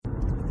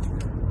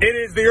It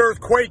is the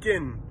earth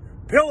quaking,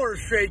 pillars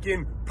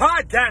shaking,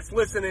 podcast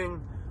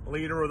listening,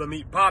 leader of the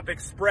Meat Pop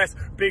Express,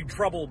 Big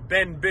Trouble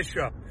Ben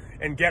Bishop.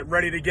 And get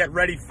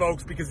ready,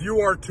 folks, because you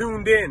are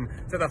tuned in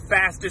to the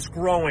fastest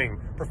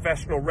growing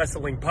professional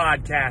wrestling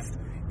podcast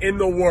in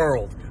the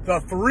world, the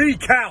 3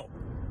 Count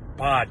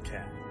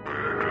Podcast.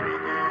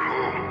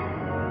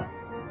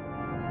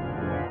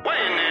 When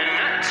in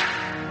it,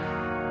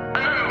 an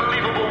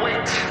unbelievable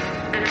weight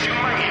that you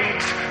might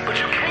hate, but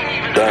you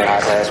can't even. Damn,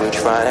 hot ass, we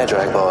trying to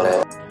drag ball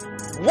it.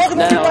 Welcome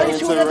Now everybody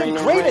to another entering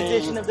the great ring.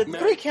 edition of the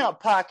 3 Count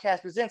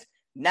Podcast presents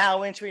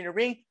Now Entering the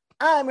Ring.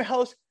 I'm your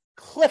host,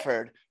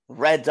 Clifford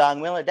Red Dog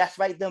Miller. That's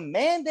right, the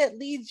man that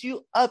leads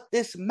you up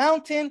this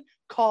mountain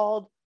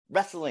called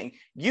wrestling.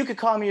 You could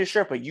call me your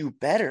Sherpa. You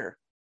better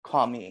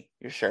call me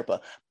your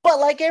Sherpa. But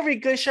like every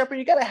good Sherpa,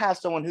 you got to have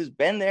someone who's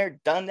been there,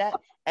 done that,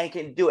 and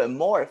can do it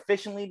more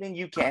efficiently than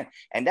you can.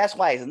 And that's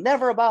why it's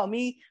never about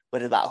me,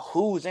 but about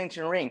who's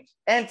entering the ring.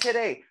 And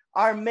today,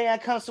 our man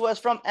comes to us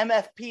from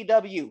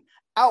MFPW,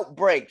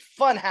 Outbreak,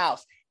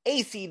 Funhouse,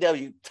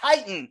 ACW,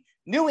 Titan,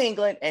 New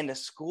England, and the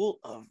School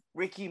of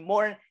Ricky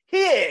Morton. He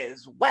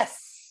is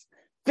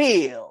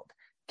Westfield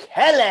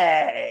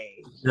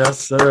Kelly. Yes,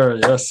 sir.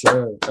 Yes,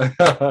 sir.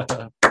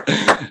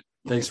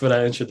 Thanks for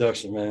that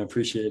introduction, man.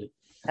 Appreciate it.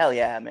 Hell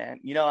yeah, man.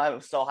 You know, I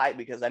was so hyped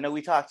because I know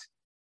we talked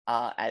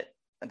at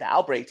the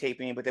Outbreak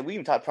taping, but then we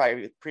even talked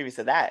previous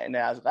to that. And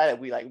then I was glad that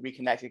we like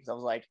reconnected because I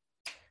was like,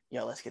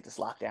 yo, let's get this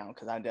locked down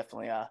because I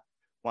definitely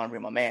want to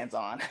bring my mans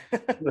on.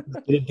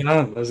 Let's get it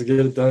done. Let's get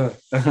it done.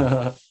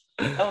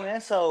 Oh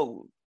man,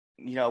 so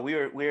you know, we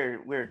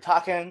were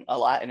talking a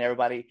lot, and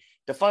everybody.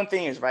 The fun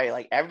thing is, right?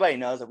 Like everybody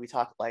knows that we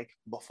talk like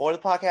before the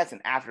podcast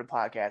and after the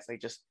podcast.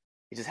 Like it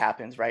just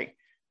happens, right?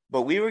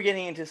 But we were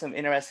getting into some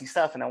interesting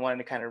stuff, and I wanted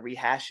to kind of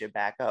rehash it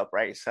back up,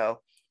 right? So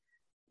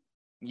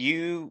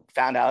you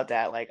found out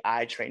that like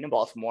I trained in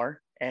Baltimore,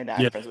 and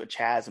I'm friends with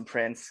Chaz and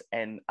Prince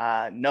and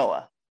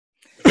Noah.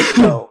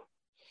 So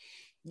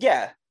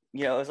yeah,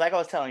 you know, it's like I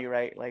was telling you,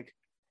 right? Like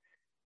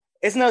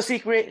it's no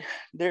secret.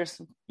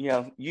 There's, you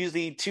know,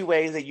 usually 2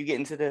 ways that you get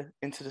into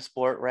the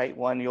sport, right?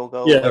 One, you'll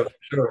go,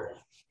 sure.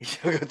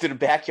 You'll go to the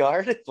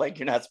backyard, like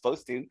you're not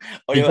supposed to,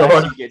 or you'll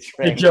actually get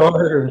trained. So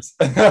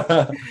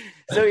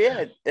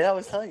yeah, and I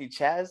was telling you,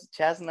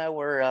 Chaz and I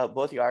were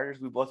both yarders.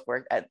 We both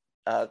worked at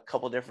a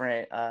couple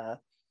different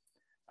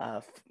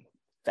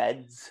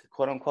feds,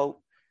 quote unquote,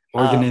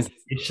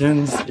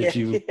 organizations. If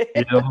you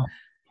know.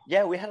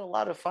 Yeah, we had a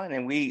lot of fun,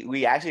 and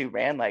we actually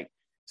ran like.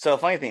 So a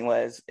funny thing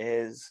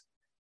is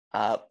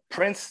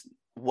Prince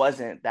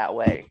wasn't that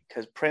way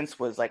because Prince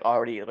was like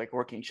already like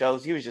working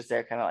shows. He was just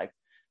there kind of like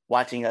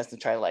watching us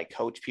and try to like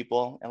coach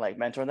people and like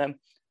mentor them.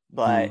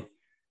 But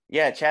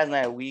yeah, Chaz and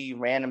I, we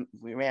ran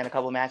a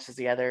couple of matches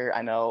together.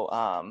 I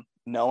know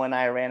Noah and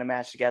I ran a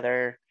match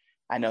together.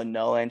 I know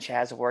Noah and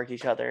Chaz have worked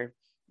each other.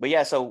 But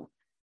yeah, so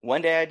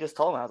one day I just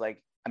told him, I was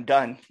like, I'm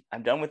done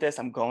with this.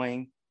 I'm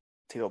going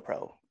to go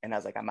pro. And I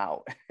was like, I'm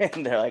out.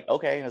 And they're like,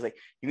 okay. And I was like,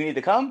 you can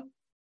either come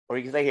or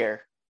you can stay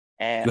here.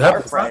 And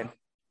our friend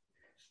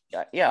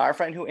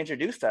who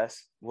introduced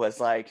us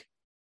was like,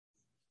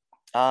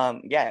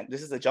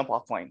 this is a jump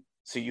off point.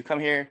 So you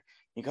come here,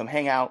 you come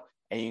hang out,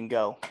 and you can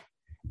go.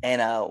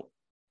 And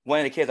one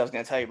of the kids, I was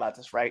going to tell you about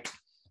this, right?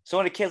 So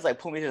one of the kids like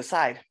pulled me to the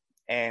side,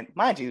 and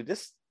mind you,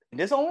 this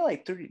only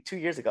like 32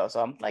 years ago.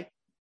 So I'm like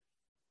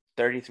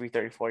 33,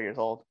 34 years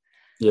old.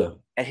 Yeah.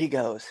 And he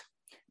goes,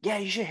 yeah,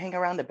 you should hang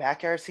around the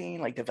backyard scene,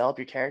 like develop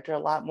your character a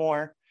lot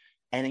more.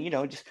 And then, you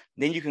know,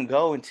 then you can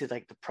go into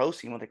like the pro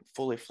scene with like a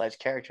fully fledged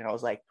character. And I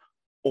was like,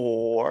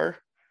 or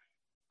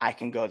I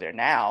can go there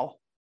now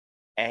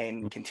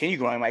and continue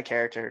growing my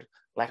character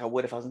like I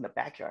would if I was in the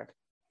backyard.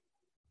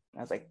 And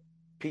I was like,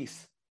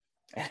 peace.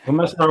 Don't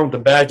mess around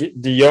with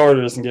the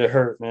yarders and get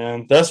hurt,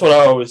 man. That's what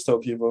I always tell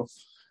people.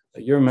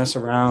 Like, you'll mess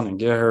around and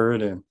get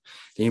hurt, and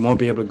then you won't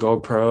be able to go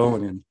pro.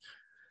 And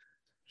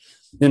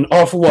then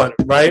off of what,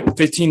 right?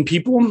 15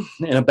 people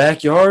in a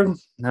backyard?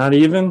 Not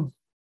even?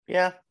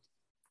 Yeah.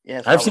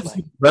 Yeah. I've seen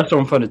people wrestle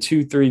in front of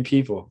 2-3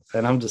 people,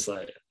 and I'm just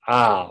like,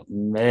 oh,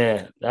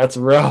 man, that's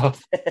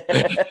rough.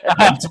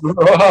 That's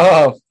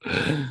rough.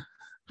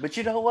 But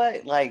you know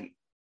what? Like,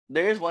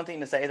 there is one thing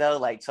to say, though.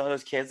 Like, some of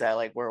those kids that,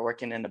 like, were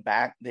working in the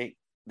back, they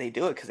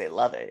do it because they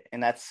love it.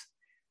 And that's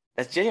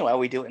genuine why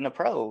we do it in the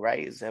pro,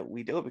 right? Is that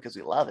we do it because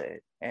we love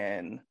it.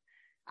 And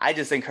I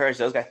just encourage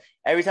those guys.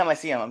 Every time I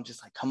see them, I'm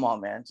just like, come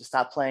on, man. Just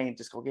stop playing.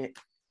 Just go get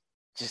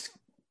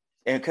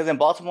 – because in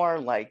Baltimore,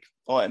 like,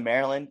 or in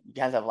Maryland, you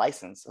guys have a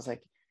license. I was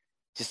like,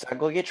 just start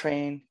go get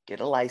trained, get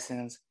a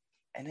license,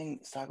 and then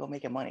start go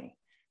making money.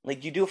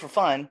 Like, you do it for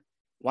fun.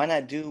 Why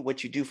not do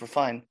what you do for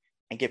fun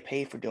and get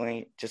paid for doing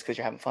it just because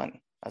you're having fun?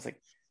 I was like,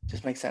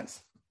 just makes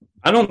sense.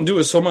 I don't do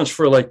it so much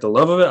for like the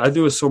love of it. I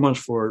do it so much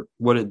for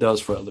what it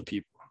does for other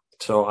people.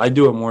 So I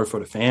do it more for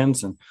the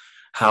fans and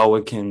how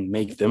it can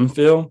make them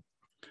feel.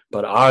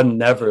 But I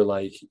never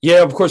like,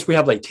 yeah, of course we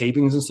have like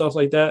tapings and stuff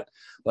like that.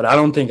 But I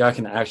don't think I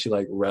can actually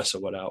like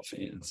wrestle without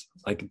fans.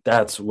 Like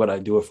that's what I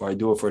do it for. I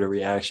do it for the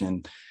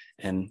reaction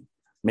and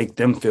make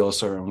them feel a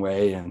certain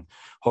way and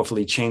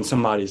hopefully change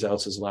somebody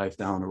else's life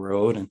down the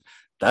road. And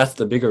that's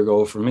the bigger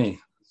goal for me.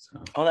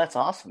 So. Oh, that's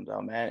awesome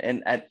though,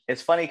 man. And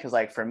it's funny because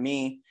like for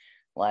me,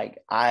 like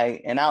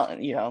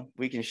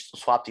we can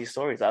swap these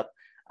stories up.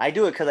 I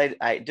do it because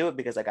I do it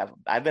because like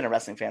I've been a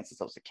wrestling fan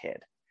since I was a kid.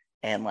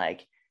 And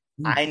like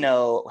I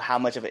know how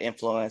much of an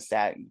influence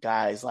that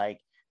guys like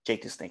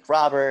Jake the Snake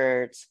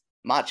Roberts,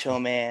 Macho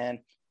Man,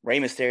 Rey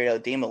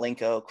Mysterio, Dean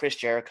Malenko, Chris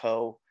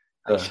Jericho,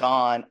 like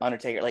Shawn,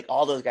 Undertaker, like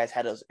all those guys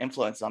had those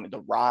influences on me.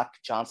 The Rock,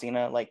 John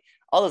Cena, like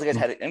all those guys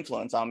had an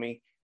influence on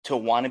me to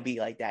want to be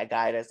like that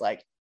guy that's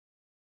like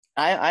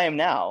I am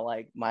now.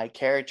 Like my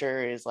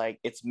character is like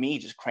it's me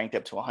just cranked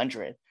up to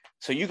 100.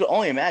 So you can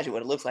only imagine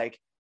what it looks like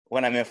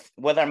when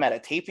whether I'm at a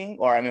taping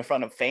or I'm in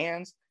front of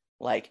fans.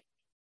 Like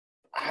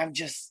I'm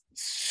just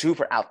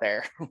super out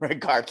there,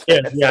 regardless.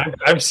 Yeah,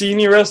 I've seen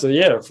you wrestle.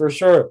 Yeah, for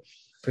sure.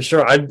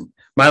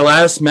 My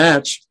last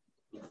match.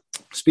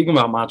 Speaking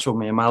about Macho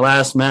Man, my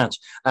last match,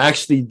 I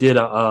actually did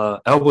a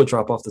elbow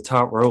drop off the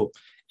top rope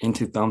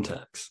into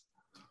thumbtacks.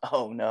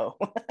 Oh no.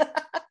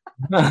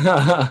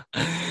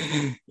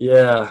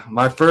 Yeah,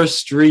 my first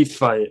street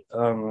fight.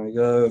 Oh my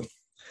god,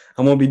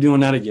 I won't be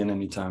doing that again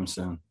anytime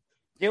soon.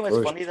 You know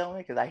what's funny though,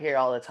 because I hear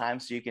all the time.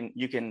 So you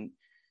can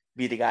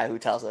be the guy who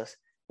tells us.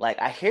 Like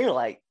I hear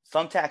like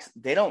thumbtacks,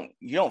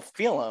 you don't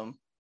feel them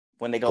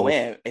when they go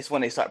in. It's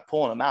when they start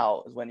pulling them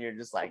out. Is when you're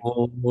just like,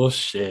 oh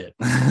shit.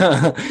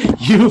 I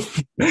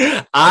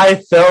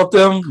felt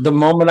them the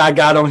moment I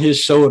got on his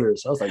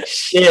shoulders. I was like,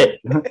 shit.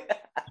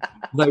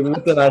 Like,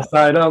 what did I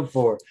sign up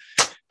for?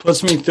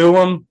 Puts me through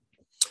them.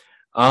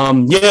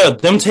 Yeah,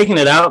 them taking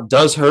it out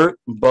does hurt,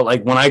 but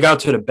like when I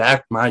got to the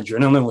back, my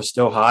adrenaline was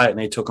still high, and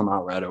they took them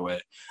out right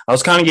away. I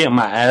was kind of getting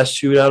my ass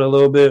chewed out a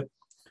little bit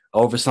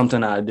over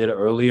something I did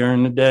earlier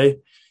in the day.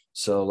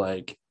 So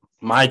like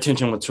my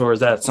attention was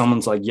towards that.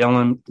 Someone's like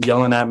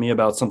yelling at me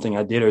about something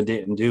I did or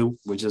didn't do,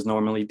 which is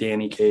normally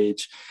Danny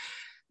Cage.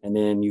 And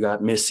then you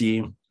got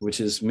Missy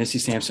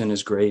Sampson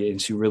is great.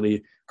 And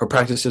her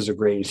practices are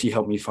great. And she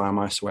helped me find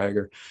my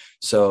swagger.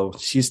 So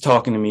she's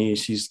talking to me.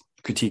 She's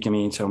critiquing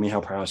me and telling me how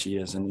proud she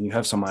is. And then you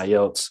have somebody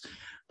else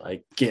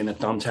like getting the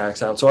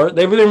thumbtacks out. So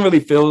they didn't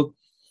really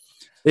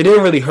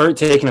hurt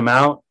taking them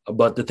out.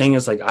 But the thing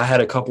is, like, I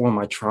had a couple in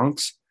my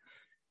trunks.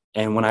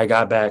 And when I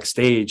got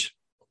backstage,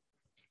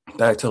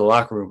 back to the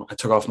locker room, I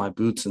took off my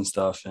boots and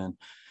stuff. And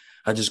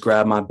I just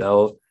grabbed my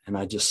belt and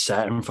I just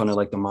sat in front of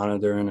like the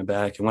monitor in the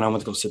back. And when I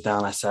went to go sit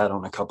down, I sat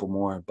on a couple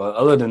more. But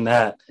other than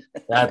that,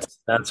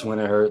 that's when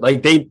it hurt.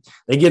 Like they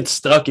get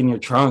stuck in your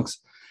trunks.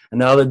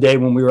 And the other day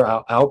when we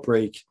were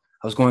Outbreak,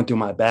 I was going through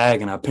my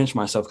bag and I pinched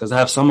myself because I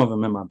have some of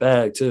them in my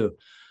bag too.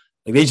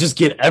 Like they just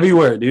get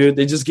everywhere, dude.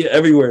 They just get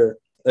everywhere.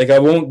 Like I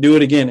won't do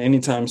it again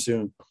anytime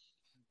soon.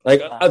 Like,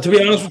 to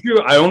be honest with you,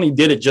 I only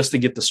did it just to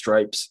get the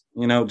stripes,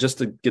 just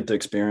to get the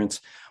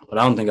experience. But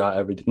I don't think I'll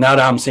ever do. Now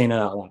that I'm saying it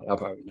out loud, I'll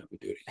probably never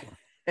do it again.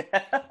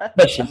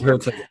 That shit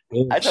hurts like a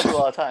bitch. I tell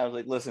people all the time, I was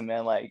like, listen,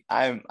 man, like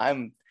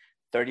I'm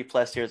 30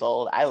 plus years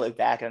old. I look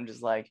back and I'm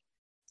just like,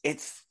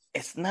 it's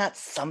not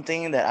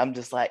something that I'm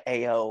just like,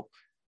 hey, yo,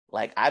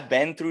 like I've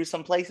been through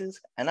some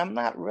places and I'm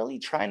not really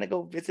trying to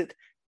go visit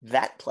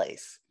that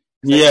place.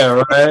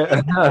 Yeah,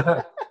 right.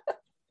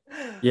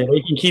 Yeah,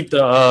 they can keep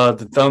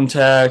the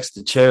thumbtacks,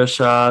 the chair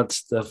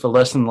shots, the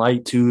fluorescent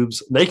light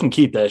tubes. They can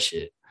keep that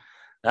shit.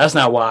 That's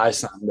not why I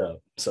signed up.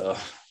 So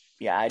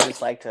yeah, I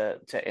just like to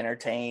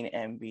entertain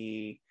and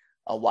be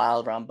a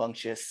wild,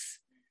 rambunctious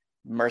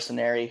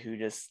mercenary who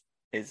just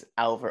is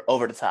over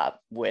the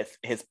top with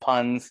his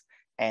puns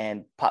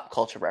and pop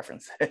culture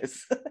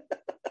references.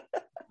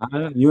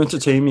 You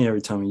entertain me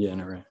every time you get in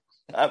the ring.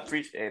 I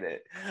appreciate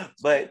it.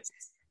 But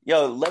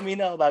yo, let me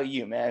know about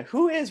you, man.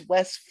 Who is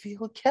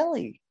Westfield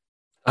Kelly?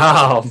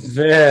 Oh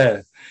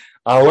man,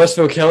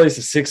 Westfield Kelly's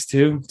a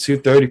 6'2",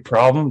 230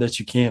 problem that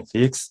you can't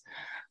fix.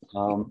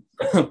 I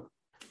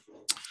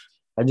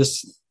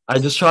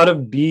just try to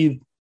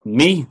be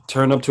me,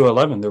 turn up to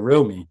 11, the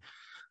real me.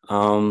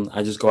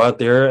 I just go out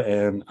there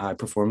and I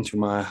perform to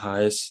my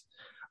highest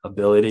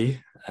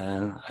ability,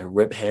 and I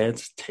rip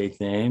heads, take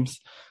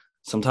names.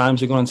 Sometimes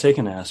you're going to take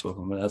an ass with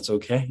them, but that's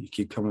okay. You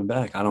keep coming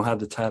back. I don't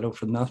have the title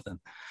for nothing,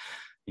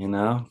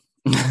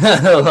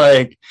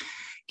 like.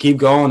 Keep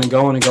going and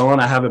going and going.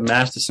 I have a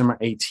match December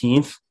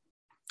 18th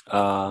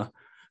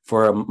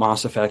for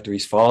Monster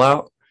Factory's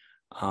Fallout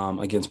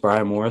against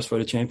Brian Morris for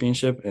the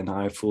championship. And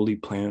I fully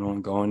plan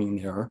on going in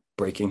there,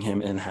 breaking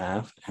him in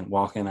half and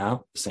walking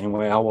out the same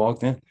way I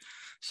walked in.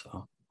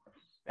 So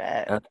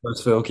that's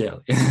Westfield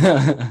Kelly.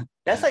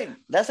 That's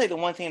like the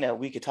one thing that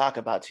we could talk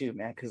about too,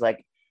 man. Because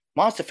like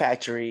Monster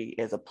Factory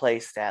is a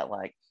place that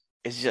like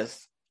is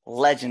just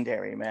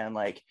legendary, man.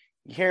 Like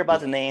you hear about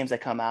the names that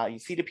come out, you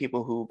see the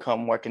people who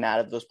come working out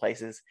of those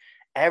places.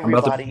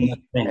 Everybody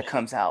that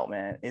comes out,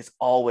 man, is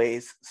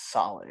always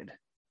solid.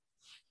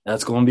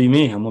 That's going to be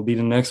me. I'm going to be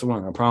the next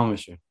one. I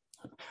promise you.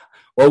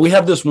 Well, we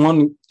have this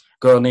one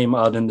girl named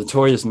the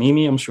Notorious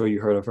Mimi. I'm sure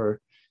you heard of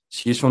her.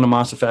 She's from the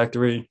Monster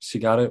Factory. She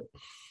got it.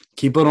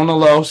 Keep it on the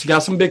low. She got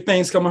some big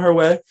things coming her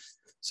way.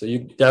 So you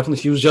definitely,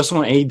 she was just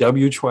on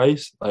AEW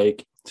twice.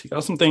 Like, she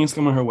got some things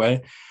coming her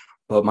way,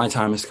 but my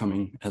time is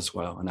coming as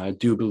well. And I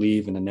do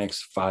believe in the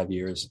next 5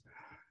 years,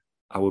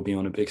 I will be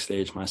on a big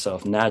stage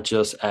myself, not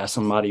just as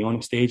somebody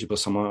on stage, but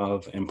someone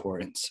of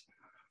importance.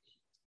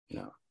 You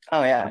know.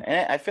 Oh yeah,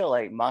 and I feel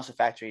like Monster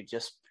Factory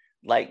just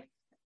like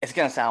it's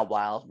gonna sound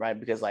wild, right?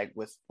 Because like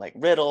with like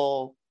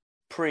Riddle,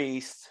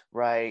 Priest,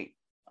 right?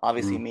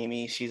 Obviously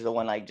Mimi, she's the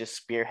one like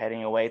just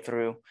spearheading her way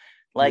through.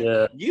 Like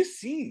you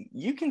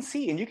can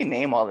see, and you can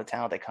name all the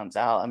talent that comes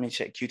out. I mean,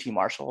 shit, QT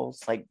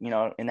Marshall's like, you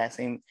know, in that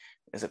same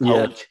as a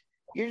coach. Yeah.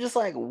 You're just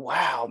like,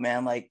 wow,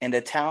 man, like, and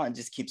the talent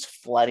just keeps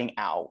flooding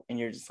out, and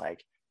you're just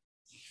like,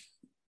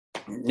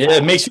 yeah,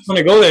 it makes you want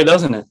to go there,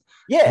 doesn't it?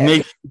 Yeah, it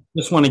makes you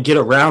just want to get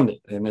around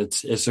it, and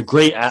it's a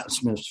great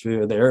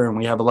atmosphere there, and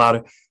we have a lot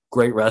of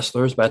great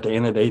wrestlers. But at the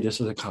end of the day, this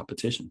is a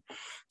competition.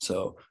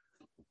 So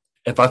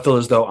if I feel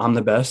as though I'm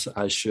the best,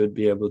 I should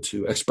be able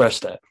to express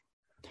that.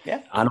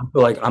 Yeah, I don't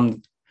feel like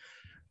I'm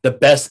the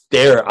best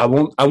there. I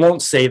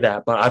won't say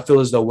that, but I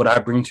feel as though what I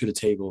bring to the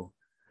table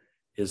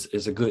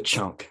is a good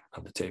chunk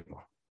of the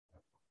table.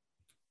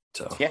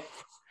 So yeah,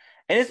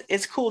 and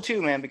it's cool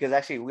too, man, because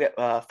actually we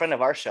a friend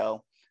of our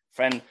show,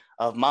 friend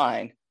of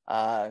mine,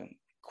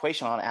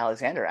 Quayshawn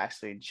Alexander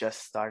actually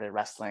just started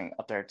wrestling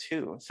up there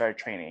too, started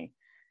training,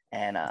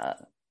 and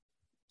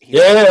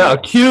Q.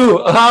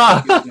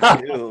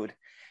 Dude.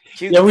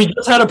 Q. Yeah, we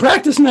just had a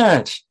practice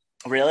match.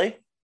 Really?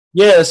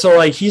 Yeah, so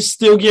like he's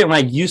still getting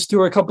like used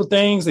to a couple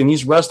things, and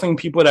he's wrestling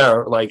people that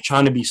are like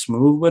trying to be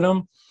smooth with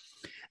him.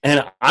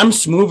 And I'm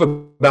smooth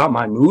about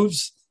my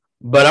moves,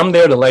 but I'm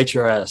there to light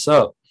your ass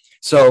up.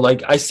 So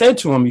like I said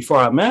to him before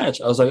our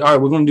match, I was like, all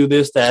right, we're gonna do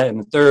this, that, and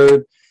the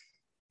third.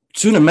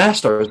 Soon the match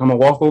starts, I'm gonna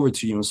walk over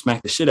to you and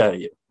smack the shit out of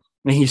you.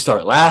 And he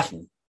started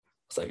laughing.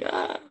 I was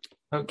like,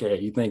 okay,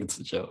 you think it's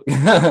a joke.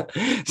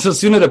 So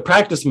soon as the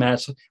practice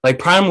match, like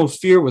Primal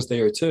Fear was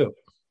there too,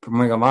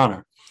 from Ring of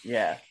Honor.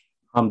 Yeah.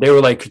 They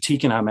were like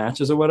critiquing our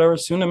matches or whatever.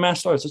 Soon the match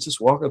starts, let's just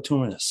walk up to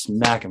him and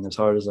smack him as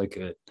hard as I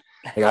could.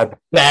 Like I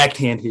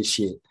backhand his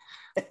shit.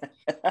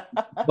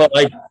 But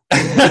like,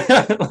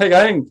 like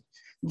I didn't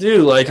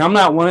do like I'm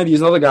not one of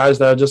these other guys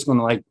that are just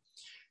gonna like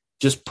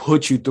just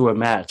put you through a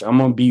match. I'm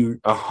gonna be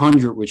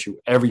 100 with you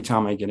every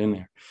time I get in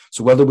there.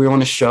 So whether we're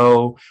on a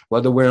show,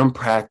 whether we're in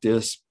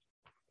practice,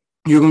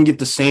 you're gonna get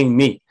the same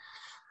me.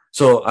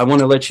 So I want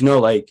to let you know,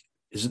 like,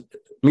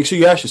 make sure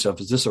you ask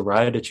yourself, is this a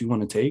ride that you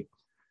want to take?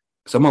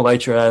 Because I'm gonna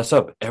light your ass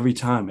up every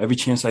time, every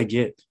chance I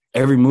get,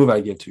 every move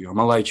I get to you, I'm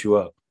gonna light you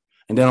up.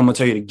 And then I'm gonna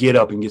tell you to get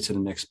up and get to the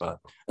next spot.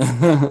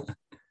 I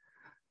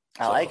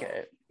like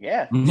it.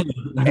 Yeah.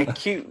 And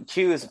Q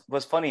is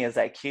what's funny is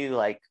that Q,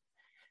 like,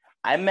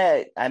 I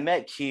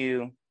met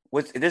Q.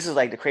 This is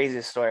like the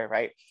craziest story,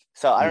 right?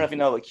 So I don't know if you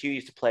know, but Q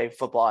used to play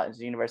football at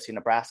the University of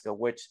Nebraska,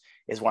 which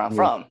is where I'm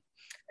from.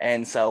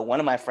 And so one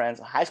of my friends,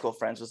 high school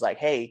friends, was like,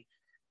 "Hey,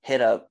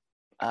 hit up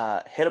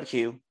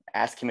Q,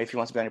 ask him if he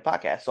wants to be on your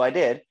podcast." So I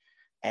did,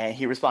 and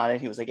he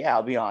responded. He was like, "Yeah,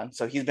 I'll be on."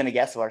 So he's been a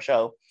guest of our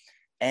show,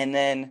 and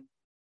then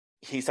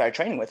he started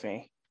training with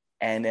me.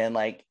 And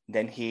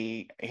then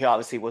he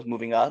obviously was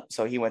moving up,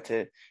 so he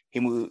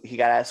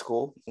got out of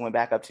school, went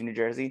back up to New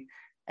Jersey.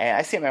 And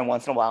I see him every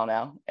once in a while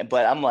now,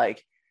 but I'm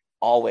like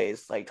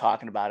always like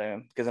talking about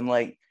him because I'm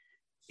like,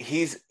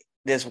 he's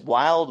this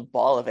wild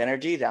ball of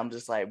energy that I'm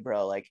just like,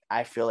 bro, like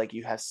I feel like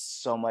you have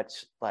so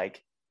much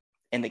like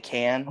in the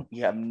can,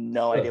 you have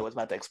no idea what's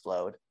about to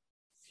explode.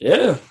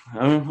 Yeah,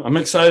 I'm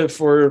excited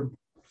for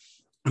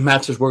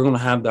matches we're gonna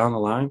have down the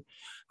line.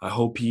 I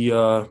hope he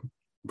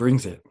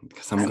brings it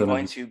because I'm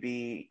going to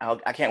be.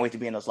 I can't wait to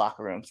be in those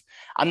locker rooms.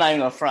 I'm not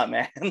even gonna front,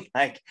 man.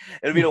 Like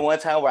it'll be the one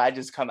time where I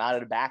just come out of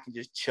the back and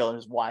just chill and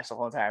just watch the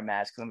whole entire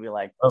match because I'm gonna be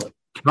like,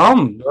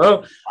 come,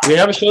 bro. We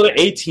have a show the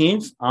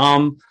 18th.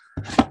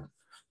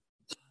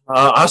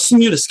 I'll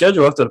send you the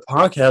schedule after the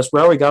podcast. We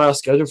already got our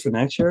schedule for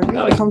next year. You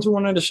gotta come to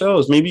one of the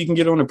shows. Maybe you can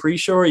get on a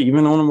pre-show or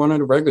even on one of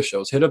the regular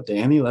shows. Hit up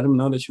Danny, let him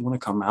know that you want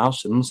to come out,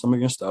 send him some of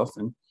your stuff,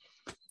 and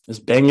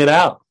just bang it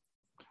out.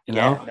 You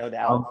know, no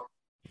doubt.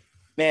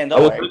 Man,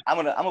 don't worry. I'm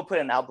gonna put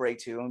an outbreak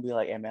too and be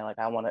like, hey man, like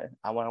I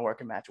wanna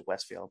work a match with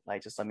Westfield.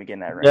 Like just let me get in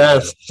that ring.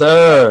 Yes,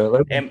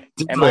 sir. Am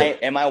I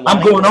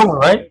I'm going over,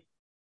 right?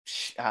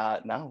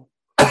 No.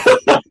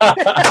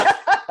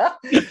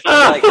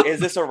 Like, is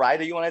this a ride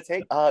that you want to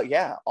take?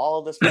 Yeah, all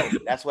of this smoke.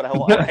 That's what I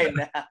want right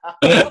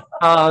now.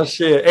 Oh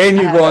shit. And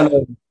you going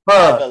over.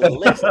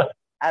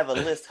 I have a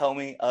list,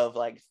 homie, of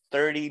like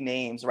 30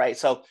 names, right?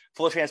 So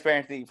full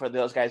transparency for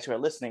those guys who are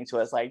listening to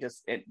us, like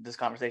just in this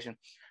conversation.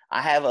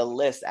 I have a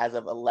list as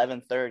of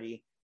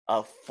 11:30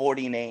 of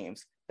 40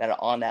 names that are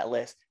on that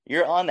list.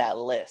 You're on that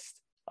list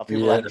of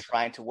people that are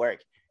trying to work.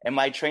 And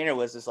my trainer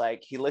was just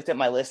like, he looked at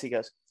my list. He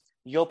goes,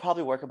 you'll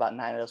probably work about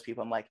 9 of those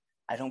people. I'm like,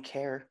 I don't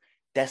care.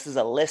 This is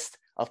a list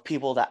of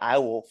people that I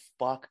will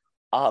fuck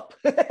up.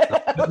 Like,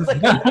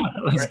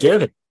 Let's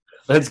get it.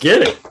 Let's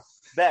get it.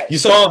 You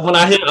saw when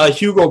I hit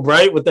Hugo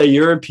Bright with that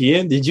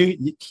European. Did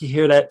you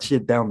hear that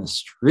shit down the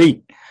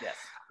street? Yes.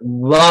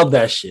 Love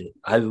that shit.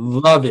 I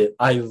love it.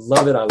 I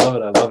love it. I love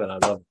it. I love it. I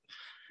love it.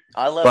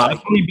 I love But like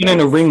I've only been in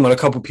a ring with a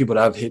couple people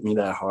that have hit me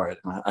that hard,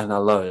 and I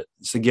love it.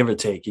 It's a give or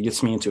take. It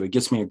gets me into it. It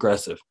gets me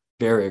aggressive,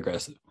 very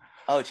aggressive.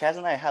 Chaz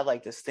and I have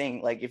like this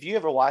thing. Like if you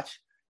ever watch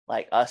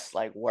like us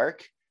like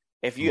work,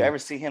 if you ever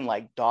see him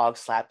like dog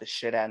slap the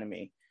shit out of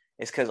me,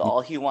 it's because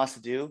all he wants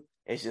to do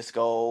is just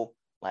go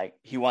like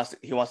he wants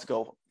to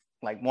go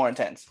like more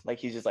intense. Like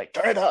he's just like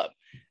turn it up.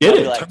 Get I'll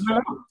be it? like,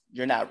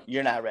 Turn it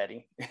you're not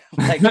ready.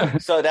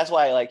 Like so that's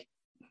why like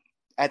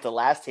at the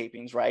last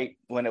tapings, right,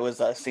 when it was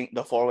the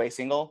 4-way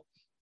single,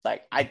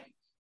 like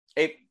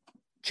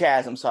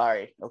Chaz, I'm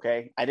sorry,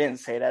 okay, I didn't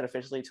say that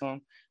officially to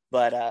him,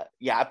 but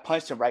yeah, I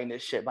punched him right in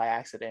his shit by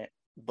accident,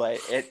 but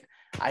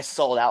I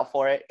sold out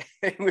for it.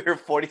 We were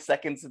 40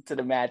 seconds into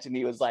the match, and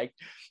he was like,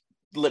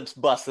 lips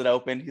busted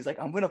open. He's like,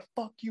 "I'm gonna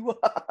fuck you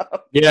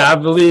up." Yeah, I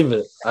believe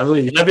it. I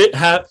believe it.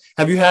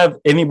 Have you had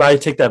anybody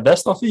take that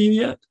vest off of you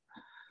yet?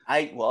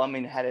 I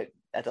mean, had it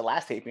at the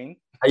last taping.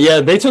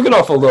 Yeah, they took it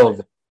off a little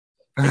bit.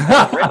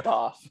 It ripped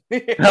off.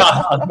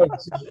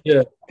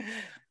 Yeah.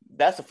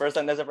 That's the first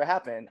time that's ever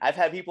happened. I've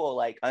had people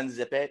like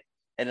unzip it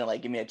and then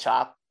like give me a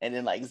chop and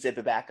then like zip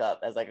it back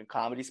up as like a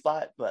comedy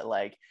spot. But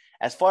like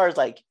as far as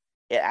like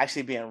it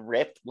actually being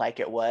ripped like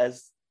it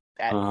was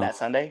at that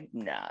Sunday,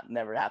 nah,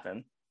 never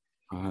happened.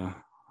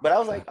 But I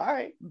was like, all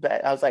right,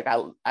 bet. I was like,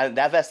 I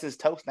that vest is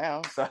toast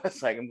now. So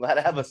it's like I'm glad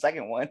I have a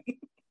second one.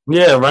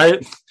 Yeah,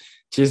 right.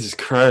 Jesus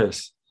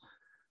Christ.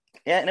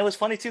 Yeah, and it was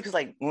funny too because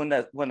like when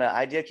the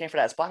idea came for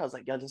that spot, I was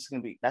like, yo, this is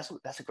gonna be that's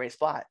a great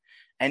spot.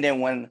 And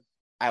then when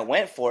I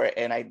went for it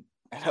and I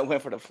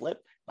went for the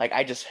flip, like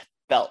I just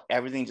felt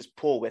everything just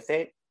pull with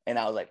it, and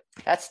I was like,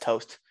 that's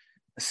toast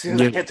as soon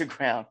as I hit the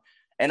ground.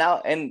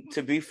 And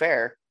to be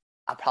fair,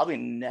 I'll probably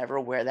never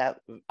wear that.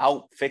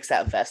 I'll fix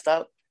that vest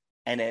up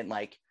and then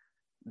like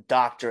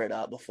doctor it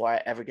up before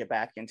I ever get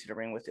back into the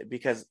ring with it,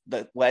 because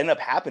what ended up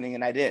happening,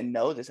 and I didn't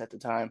know this at the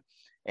time,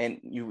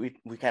 and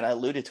we kind of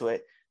alluded to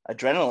it,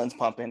 adrenaline's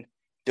pumping,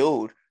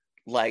 dude,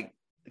 like,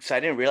 so I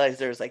didn't realize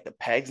there was like the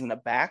pegs in the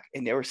back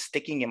and they were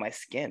sticking in my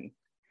skin.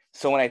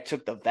 So when I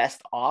took the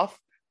vest off,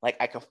 like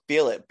I could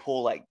feel it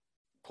pull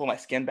my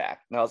skin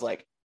back, and I was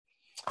like,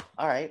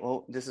 all right,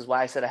 well, this is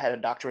why I said I had to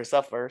doctor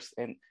myself first.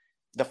 And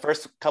the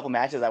first couple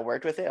matches I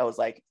worked with it, I was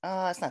like,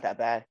 it's not that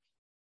bad.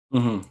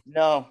 Mm-hmm.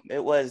 No,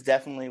 it was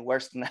definitely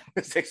worse than I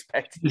was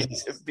expecting it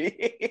to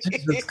be.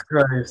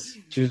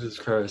 Jesus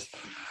Christ.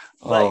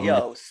 But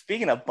yo,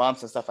 speaking of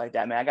bumps and stuff like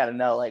that, man, I gotta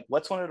know, like,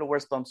 what's one of the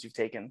worst bumps you've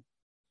taken?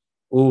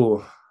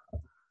 Ooh,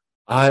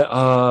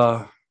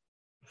 I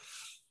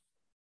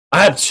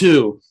had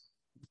two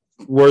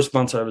worst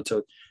bumps I ever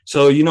took.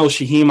 So you know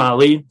Shaheem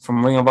Ali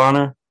from Ring of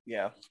Honor?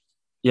 Yeah.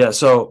 Yeah,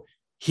 so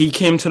he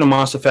came to the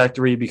Monster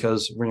Factory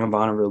because Ring of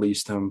Honor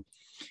released him,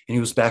 and he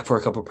was back for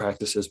a couple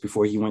practices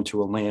before he went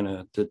to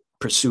Atlanta to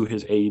pursue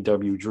his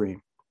AEW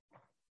dream.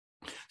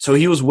 So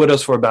he was with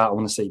us for about, I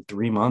want to say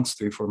 3 months,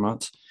 4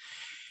 months.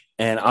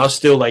 And I was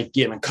still like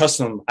getting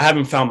accustomed. I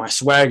haven't found my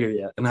swagger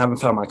yet, and I haven't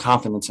found my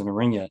confidence in the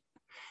ring yet.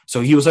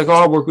 So he was like, "Oh,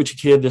 I'll work with your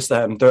kid, this,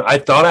 that, and third." I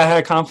thought I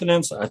had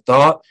confidence. I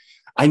thought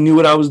I knew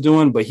what I was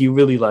doing, but he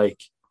really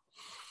like,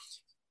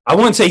 I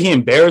wouldn't say he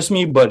embarrassed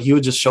me, but he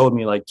would just showed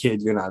me like,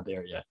 "Kid, you're not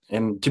there yet."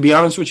 And to be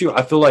honest with you,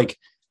 I feel like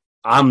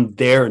I'm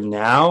there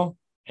now,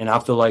 and I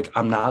feel like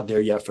I'm not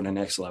there yet for the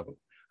next level.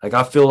 Like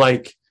I feel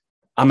like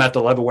I'm at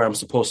the level where I'm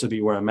supposed to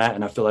be, where I'm at,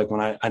 and I feel like when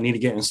I need to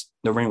get in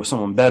the ring with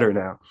someone better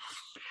now.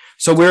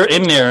 So we're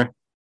in there,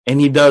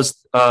 and he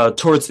does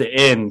towards the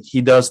end,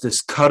 he does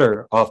this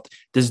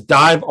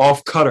dive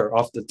off cutter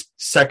off the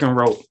second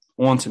rope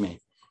onto me.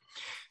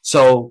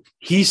 So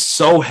he's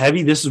so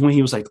heavy. This is when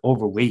he was like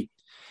overweight.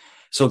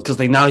 So because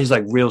now he's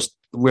like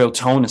real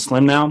toned and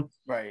slim now.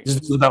 Right. This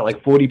is about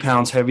like 40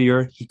 pounds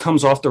heavier. He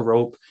comes off the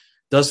rope,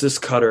 does this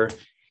cutter,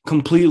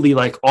 completely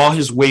like all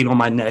his weight on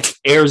my neck,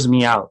 airs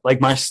me out.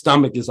 Like my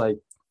stomach is like,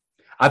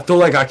 I feel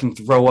like I can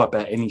throw up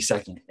at any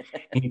second.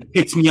 And he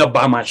picks me up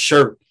by my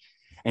shirt.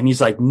 And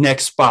he's like,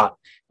 next spot.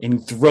 And he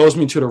throws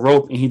me to the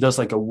rope, and he does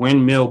like a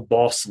windmill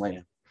ball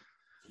slam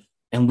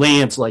and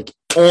lands like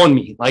on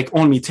me,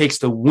 takes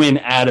the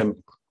wind out of me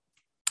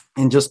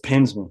and just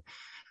pins me.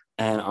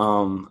 And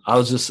I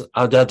was just,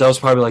 that was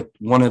probably like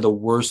one of the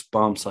worst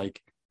bumps like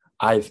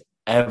I've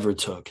ever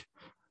took,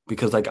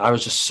 because like I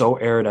was just so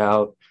aired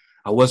out.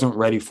 I wasn't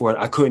ready for it.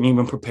 I couldn't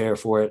even prepare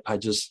for it. I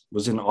just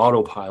was in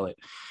autopilot.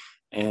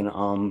 And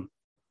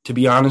to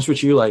be honest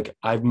with you, like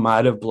I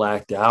might have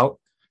blacked out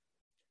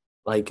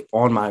like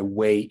on my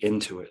way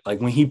into it.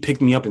 Like when he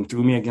picked me up and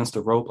threw me against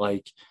the rope,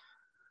 like,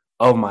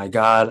 oh my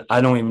God,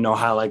 I don't even know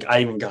how like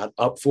I even got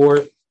up for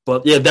it.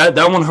 But yeah,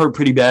 that one hurt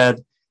pretty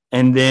bad.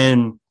 And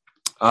then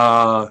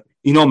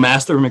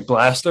Master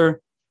McBlaster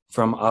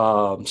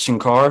from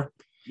Shankar.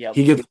 Yep.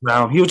 He gets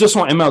around. He was just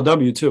on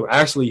MLW too.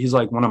 Actually, he's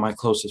like one of my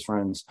closest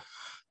friends.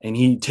 And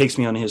he takes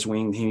me on his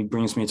wing. He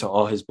brings me to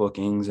all his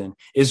bookings. And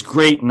it's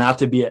great not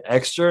to be an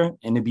extra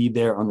and to be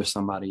there under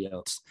somebody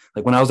else.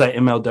 Like when I was at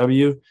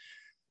MLW,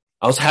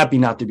 I was happy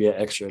not to be an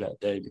extra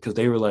that day, because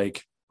they were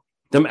like,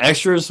 them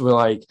extras were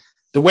like,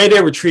 the way they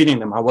were treating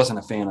them, I wasn't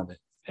a fan of it.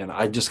 And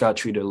I just got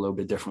treated a little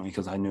bit differently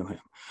because I knew him.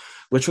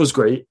 which was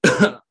great.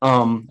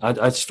 I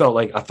just felt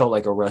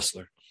like a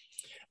wrestler.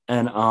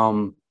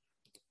 And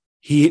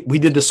we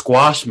did the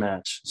squash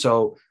match.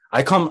 So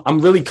I'm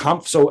really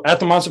so at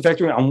the Monster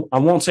Factory, I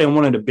won't say I'm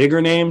one of the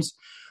bigger names,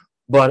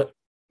 but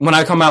when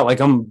I come out,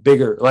 like I'm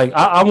bigger. Like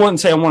I wouldn't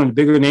say I'm one of the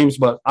bigger names,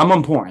 but I'm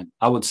important.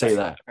 I would say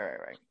that.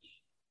 Right.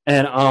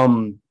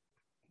 And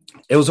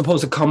it was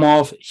supposed to come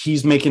off.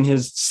 He's making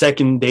his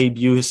second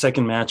debut, his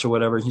second match or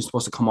whatever. He's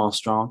supposed to come off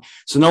strong.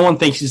 So no one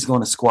thinks he's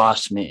going to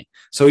squash me.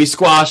 So he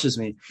squashes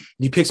me.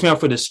 He picks me up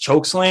for this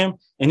choke slam,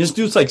 and this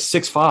dude's like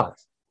 6'5".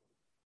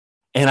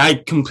 And I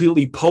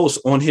completely post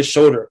on his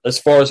shoulder as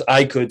far as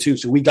I could too.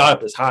 So we got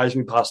up as high as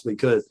we possibly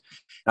could.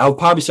 And I would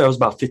probably say I was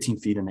about 15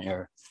 feet in the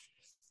air.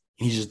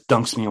 And he just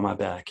dunks me on my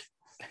back.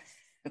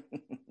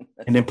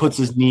 And then puts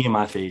his knee in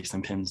my face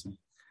and pins me.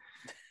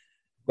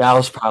 That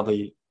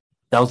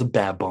was a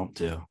bad bump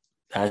too.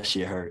 That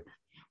shit hurt.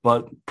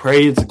 But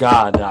praise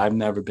God that I've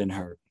never been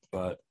hurt.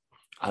 But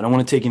I don't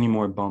want to take any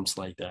more bumps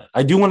like that.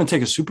 I do want to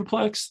take a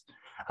superplex.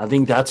 I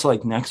think that's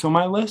like next on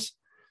my list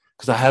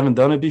because I haven't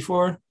done it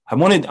before. I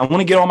want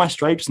to get all my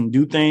stripes and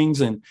do things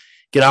and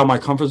get out of my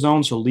comfort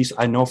zone. So at least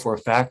I know for a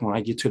fact when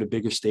I get to the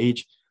bigger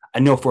stage, I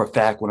know for a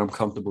fact what I'm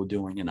comfortable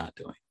doing and not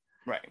doing.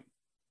 Right.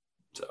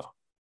 So.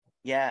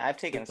 Yeah, I've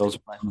taken a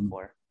superplex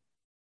before.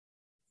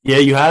 Yeah,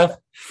 you have?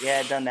 Yeah,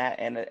 I've done that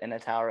in a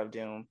Tower of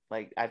Doom.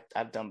 Like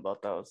I've done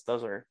both those.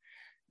 Those were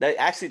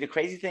actually the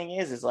crazy thing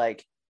is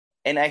like,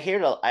 and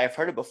I've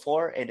heard it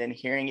before, and then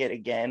hearing it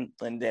again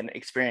and then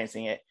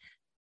experiencing it,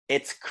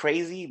 it's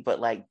crazy. But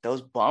like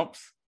those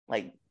bumps,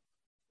 like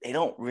they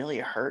don't really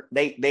hurt.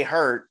 They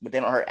hurt, but they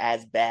don't hurt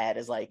as bad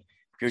as like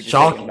if you're just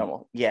taking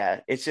normal. Yeah,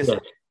 it's just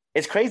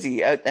it's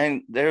crazy.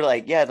 And they're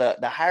like, yeah,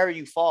 the higher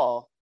you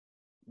fall,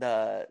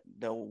 the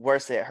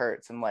worse it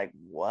hurts. I'm like,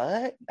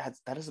 what? That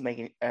doesn't make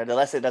any, or the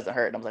less it doesn't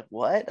hurt. And I'm like,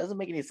 what? Doesn't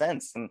make any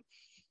sense. And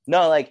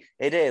no, like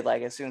it did.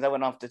 Like as soon as I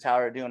went off the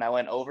Tower of Doom, I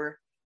went over,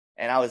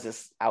 and I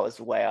was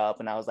way up,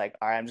 and I was like,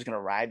 all right, I'm just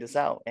gonna ride this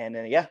out. And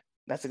then yeah,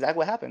 that's exactly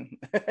what happened.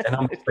 And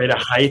I'm afraid of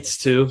heights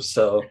too,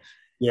 so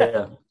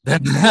yeah.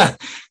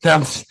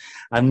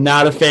 I'm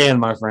not a fan,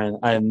 my friend.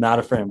 I am not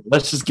a fan.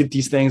 Let's just get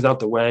these things out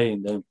the way,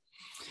 and then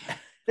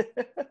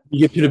you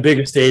get to the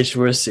bigger stage.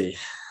 We'll see.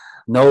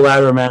 No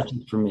ladder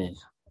matches for me.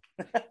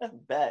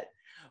 Bet.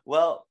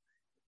 Well,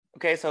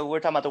 okay, so we're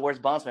talking about the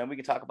worst bumps, man. We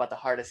can talk about the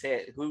hardest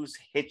hit. Who's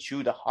hit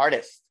you the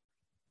hardest?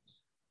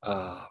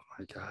 Oh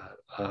my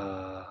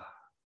God.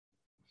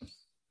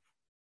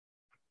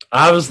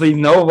 Obviously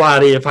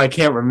nobody if I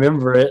can't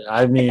remember it.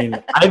 I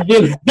mean, I've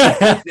been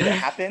Did it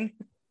happen?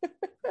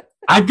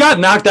 I got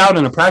knocked out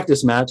in a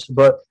practice match,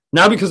 but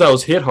not because I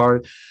was hit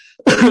hard,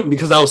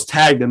 because I was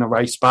tagged in the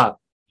right spot.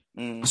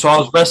 So I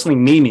was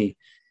wrestling Mimi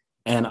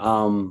and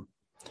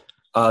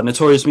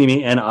Notorious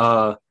Mimi, and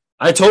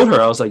I told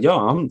her, I was like, yo,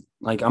 I'm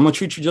gonna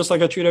treat you just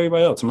like I treat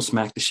everybody else. I'm gonna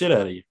smack the shit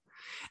out of you.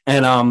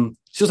 And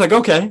she was like,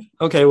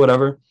 okay,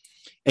 whatever.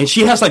 And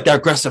she has like that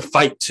aggressive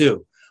fight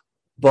too.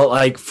 But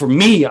like for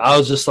me, I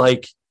was just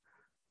like,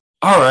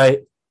 all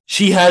right,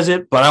 she has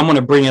it, but I'm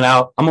gonna bring it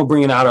out. I'm gonna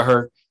bring it out of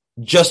her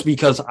just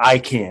because I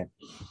can.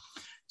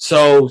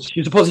 So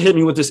she's supposed to hit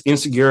me with this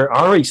insecure.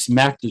 I already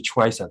smacked her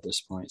twice at this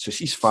point, so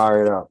she's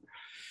fired up.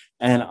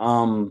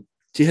 And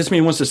she hits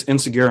me once this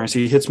insecure, and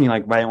she hits me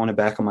like right on the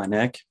back of my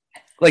neck.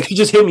 Like she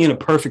just hit me in a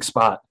perfect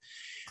spot.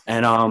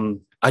 And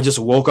I just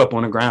woke up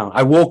on the ground.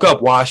 I woke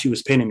up while she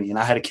was pinning me, and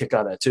I had to kick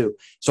out of that too.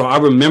 So I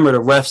remember the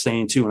ref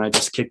saying too, and I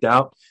just kicked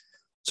out.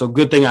 So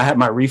good thing I had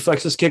my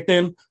reflexes kicked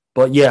in.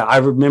 But yeah, I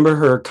remember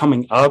her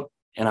coming up,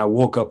 and I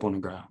woke up on the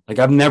ground. Like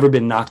I've never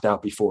been knocked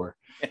out before.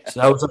 So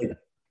that was like,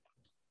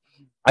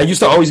 I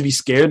used to always be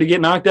scared to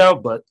get knocked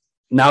out, but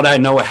now that I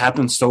know it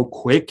happens so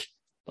quick,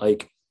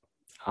 like,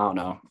 I don't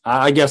know.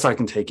 I guess I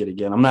can take it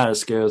again. I'm not as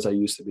scared as I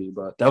used to be,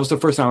 but that was the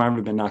first time I've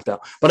ever been knocked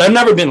out. But I've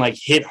never been like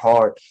hit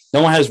hard.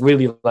 No one has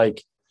really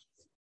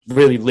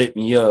lit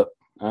me up.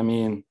 I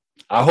mean,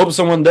 I hope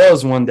someone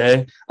does one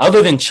day,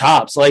 other than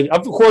chops. Like,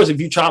 of course, if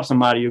you chop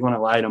somebody, you're going to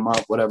light them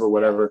up,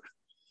 whatever.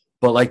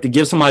 But like to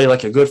give somebody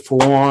like a good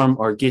forearm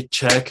or get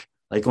check,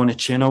 like on the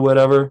chin or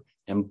whatever,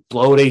 and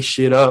blow they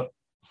shit up,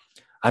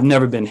 I've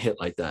never been hit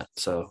like that.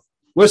 So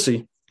we'll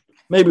see.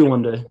 Maybe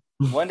one day.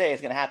 One day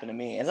it's gonna happen to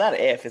me. It's not an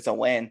if, it's a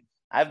when.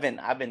 I've been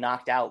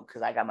knocked out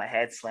because I got my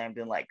head slammed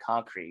in like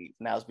concrete,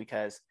 and that was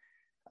because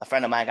a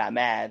friend of mine got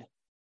mad.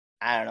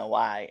 I don't know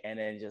why, and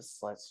then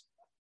just let's.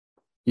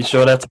 You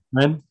sure that's a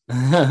friend?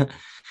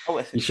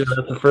 Oh, you sure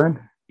that's a friend?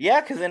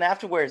 Yeah, because then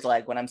afterwards,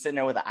 like when I'm sitting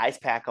there with an ice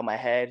pack on my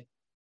head,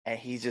 and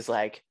he's just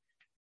like,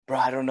 "Bro,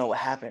 I don't know what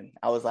happened."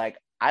 I was like,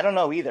 "I don't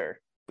know either."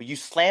 But you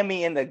slammed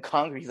me in the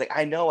concrete. He's like,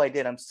 "I know I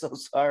did. I'm so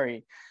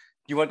sorry.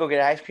 You want to go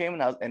get ice cream?"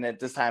 And at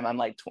this time, I'm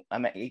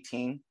at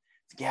 18.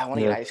 Yeah, I want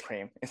to get ice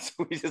cream. And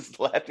so we just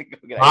left and go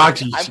get ice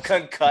cream. I'm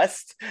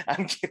concussed.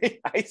 I'm getting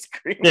ice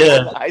cream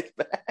in the ice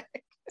bag.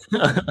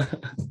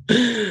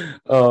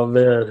 Oh,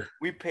 man.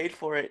 We paid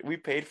for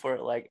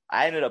it. Like,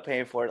 I ended up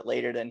paying for it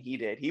later than he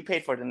did. He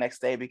paid for it the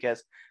next day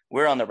because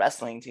we're on the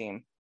wrestling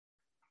team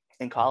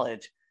in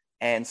college.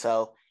 And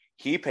so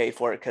he paid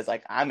for it because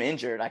like I'm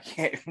injured, I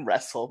can't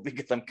wrestle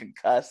because I'm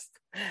concussed,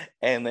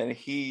 and then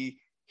he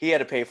had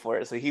to pay for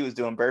it, so he was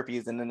doing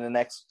burpees, and then the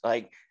next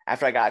like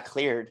after I got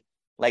cleared,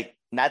 like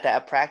not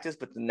that practice,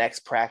 but the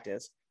next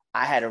practice,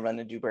 I had to run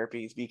and do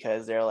burpees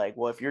because they're like,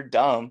 well, if you're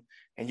dumb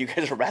and you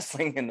guys are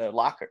wrestling in the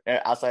locker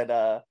outside,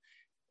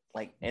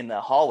 like in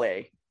the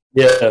hallway,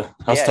 Yeah,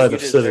 outside you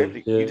the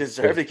city. you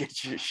deserve to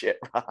get your shit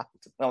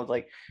rocked. And I was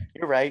like,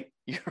 you're right,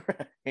 you're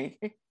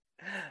right.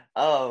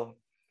 Oh,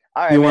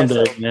 all right, You man. one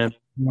day, So man.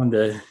 One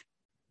day.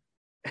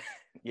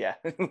 yeah,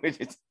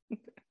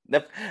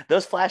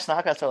 those flash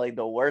knockouts are like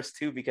the worst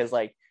too because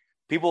like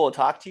people will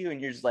talk to you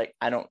and you're just like,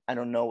 I don't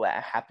know what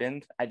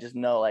happened. I just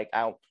know like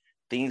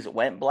things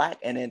went black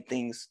and then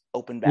things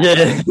opened back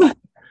up. Yeah.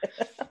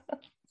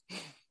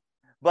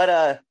 But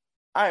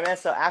all right, man.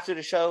 So after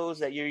the shows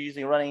that you're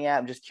usually running at,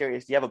 I'm just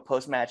curious, do you have a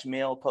post-match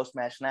meal,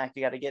 post-match snack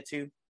you got to get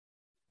to?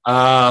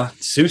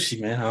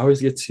 Sushi, man. I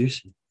always get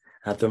sushi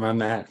after my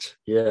match.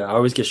 Yeah, I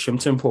always get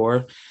shrimp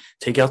tempura,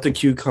 take out the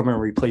cucumber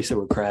and replace it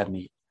with crab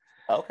meat.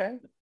 Okay.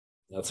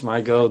 That's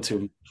my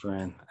go-to,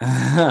 friend.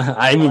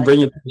 I even bring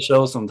it to the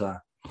show sometime.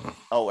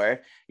 Oh,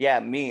 where? Yeah,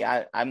 me.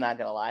 I'm not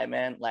gonna lie,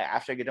 man. Like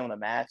after I get done with a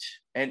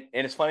match, and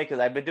it's funny because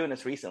I've been doing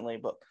this recently,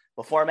 but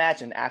before a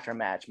match and after a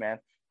match, man,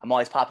 I'm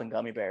always popping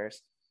gummy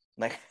bears.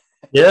 Like,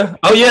 yeah.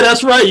 Oh, yeah,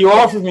 that's right. You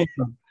offered me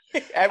some.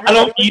 I don't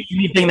everybody eat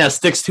anything that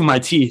sticks to my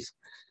teeth.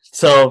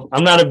 So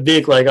I'm not a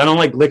big, like, I don't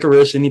like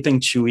licorice, anything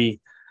chewy.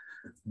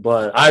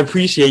 But I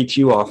appreciate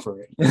you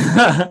offering.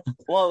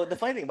 Well, the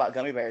funny thing about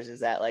gummy bears is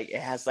that like it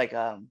has like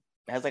a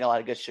lot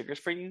of good sugars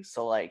for you.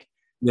 So like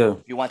Yeah.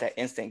 if you want that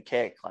instant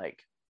kick,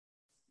 like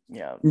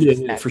Yeah,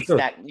 for sure.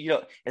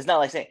 It's not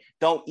like saying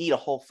don't eat a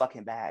whole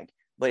fucking bag.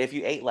 But if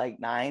you ate like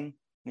 9,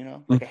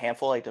 like a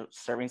handful, like the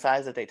serving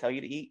size that they tell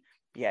you to eat,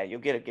 yeah,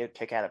 you'll get a good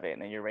kick out of it,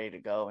 and then you're ready to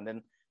go. And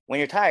then when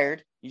you're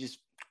tired, you just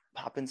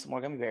pop in some more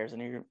gummy bears,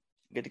 and you're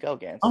good to go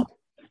again. So.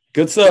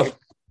 Good stuff.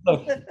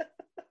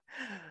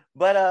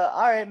 But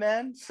all right,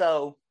 man.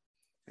 So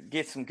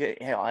get some good.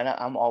 And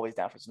I'm always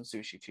down for some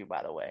sushi too,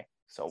 by the way.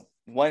 So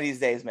one of these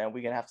days, man,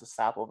 we're gonna have to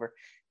stop over.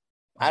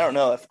 I don't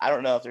know if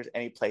there's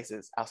any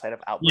places outside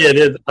of Outbreak. Yeah,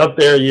 they're up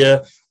there.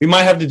 Yeah, we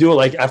might have to do it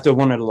like after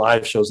one of the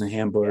live shows in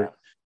Hamburg.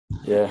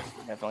 Yeah.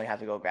 Definitely have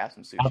to go grab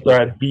some sushi. After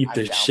I beat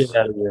the shit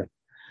out of you.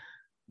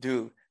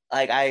 Dude,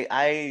 like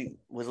I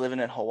was living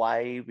in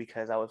Hawaii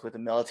because I was with the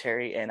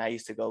military, and I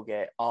used to go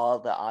get all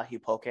the ahi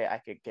poke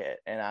I could get,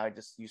 and I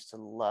just used to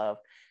love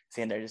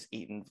sitting there just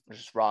eating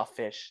just raw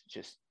fish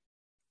just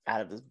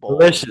out of this bowl.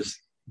 Delicious.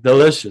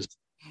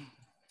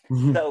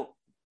 So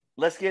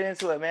let's get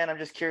into it, man. I'm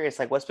just curious,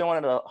 like what's been one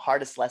of the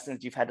hardest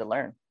lessons you've had to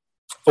learn?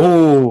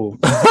 Oh,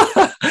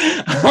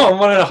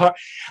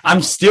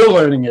 I'm still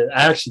learning it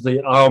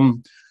actually.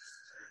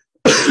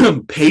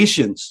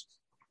 Patience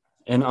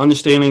and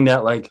understanding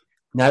that like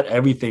not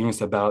everything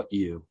is about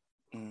you,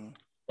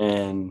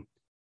 and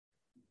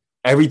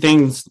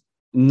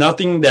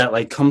nothing that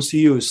like comes to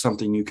you is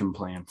something you can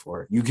plan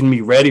for. You can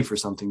be ready for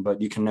something,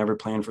 but you can never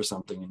plan for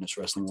something in this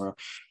wrestling world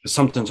because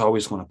something's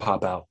always going to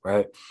pop out,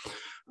 right?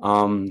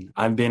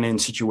 I've been in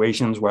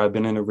situations where I've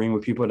been in a ring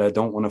with people that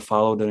don't want to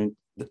follow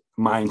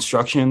my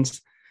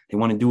instructions. They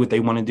want to do what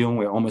they want to do, and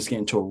we're almost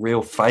getting into a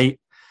real fight.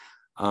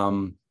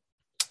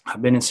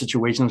 I've been in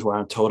situations where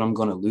I'm told I'm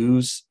going to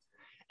lose,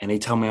 and they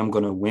tell me I'm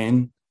going to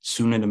win.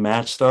 Soon as the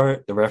match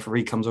start, the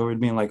referee comes over to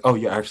me and like, "Oh,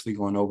 you're actually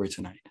going over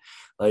tonight."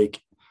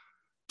 Like,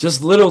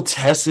 just little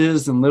tests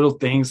and little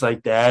things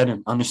like that,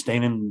 and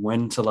understanding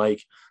when to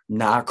like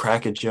not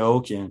crack a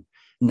joke and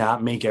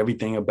not make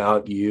everything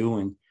about you,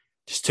 and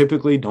just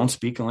typically don't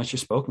speak unless you're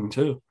spoken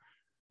to.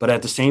 But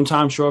at the same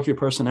time, show off your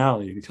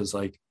personality because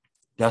like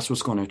that's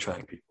what's going to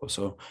attract people.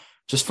 So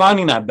just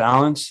finding that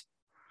balance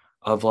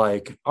of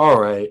like, all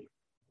right,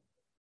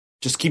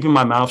 just keeping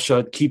my mouth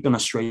shut, keeping a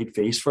straight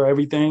face for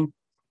everything,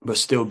 but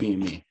still being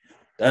me.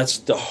 That's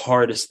the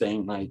hardest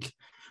thing. Like,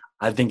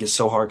 I think it's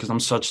so hard because I'm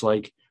such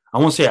like, I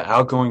won't say an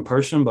outgoing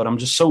person, but I'm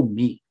just so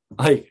me.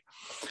 Like,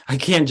 I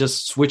can't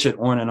just switch it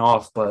on and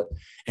off, but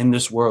in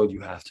this world,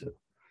 you have to.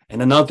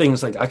 And another thing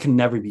is like, I can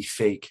never be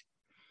fake.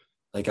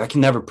 Like, I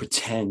can never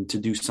pretend to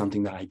do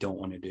something that I don't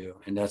want to do.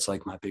 And that's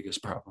like my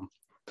biggest problem.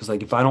 Because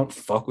like, if I don't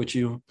fuck with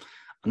you,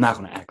 I'm not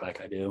going to act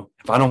like I do.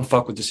 If I don't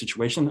fuck with the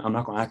situation, I'm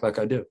not going to act like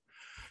I do.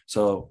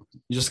 So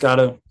you just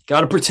gotta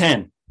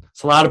pretend.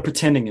 It's a lot of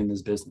pretending in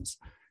this business.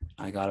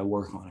 I got to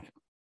work on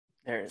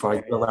it. Before I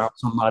get around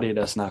somebody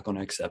that's not going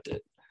to accept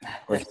it.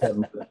 Or accept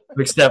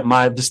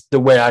just the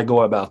way I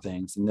go about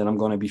things. And then I'm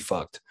going to be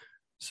fucked.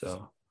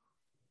 So.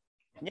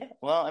 Yeah,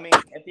 well, I mean,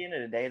 at the end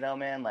of the day, though,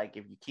 man, like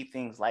if you keep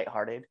things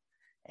lighthearted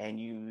and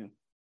you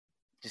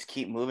just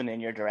keep moving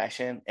in your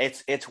direction,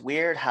 it's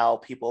weird how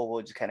people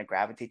will just kind of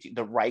gravitate to you.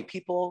 The right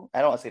people, I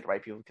don't want to say the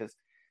right people because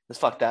it's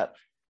fucked up,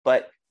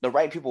 but the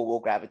right people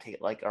will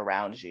gravitate like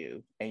around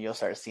you, and you'll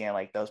start seeing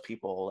like those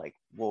people like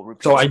will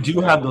repeat. So I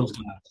do have those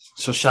guys.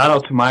 So shout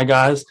out to my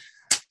guys,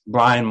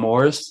 Brian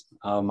Morris.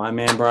 My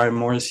man, Brian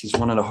Morris, he's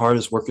one of the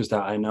hardest workers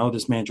that I know.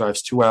 This man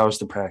drives 2 hours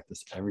to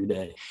practice every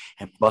day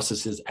and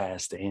busts his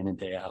ass day in and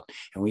day out.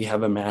 And we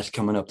have a match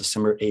coming up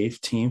December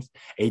 18th.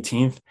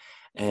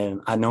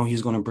 And I know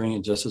he's going to bring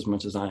it just as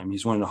much as I am.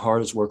 He's one of the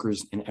hardest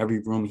workers in every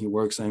room he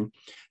works in.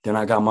 Then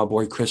I got my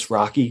boy, Chris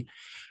Rocky.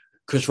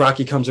 Chris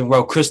Rocky comes in,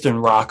 well, Kristen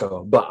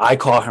Rocco, but I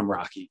call him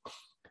Rocky.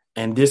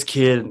 And this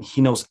kid,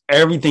 he knows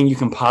everything you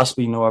can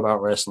possibly know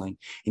about wrestling.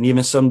 And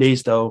even some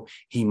days, though,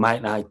 he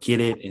might not get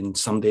it. And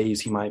some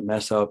days he might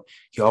mess up.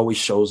 He always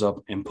shows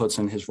up and puts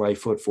in his right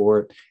foot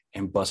forward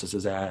and busts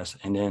his ass.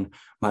 And then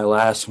my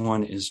last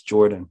one is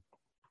Jordan.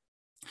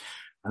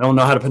 I don't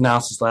know how to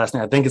pronounce his last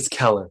name. I think it's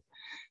Keller,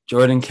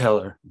 Jordan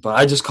Keller. But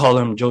I just call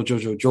him Joe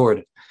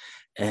Jordan.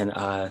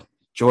 And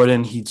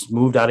Jordan, he's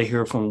moved out of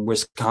here from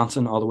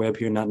Wisconsin all the way up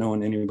here, not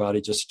knowing anybody,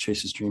 just to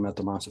chase his dream at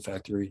the Monster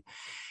Factory.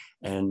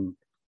 And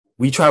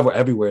we travel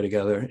everywhere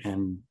together,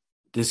 and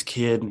this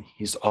kid,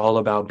 he's all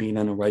about being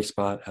in the right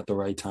spot at the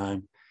right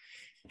time,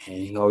 and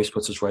he always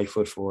puts his right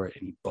foot forward,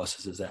 and he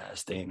busts his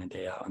ass day in and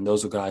day out. And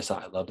those are guys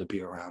that I love to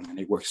be around, and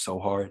they work so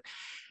hard.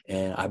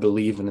 And I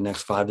believe in the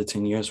next 5 to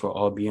 10 years, we'll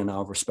all be in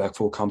our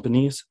respectful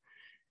companies,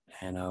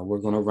 and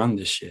we're going to run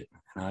this shit.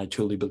 And I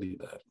truly believe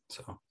that.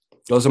 So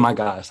those are my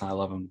guys, and I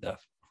love them to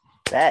death.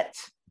 Bet.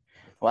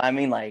 Well, I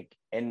mean,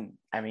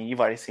 you've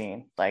already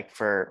seen, like,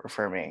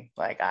 for me,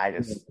 like, I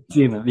just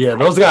seen them. Yeah,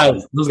 those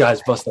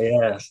guys bust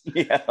their ass.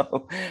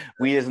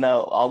 We just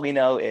know, all we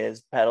know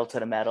is pedal to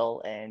the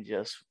metal and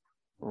just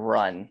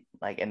run,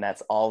 like, and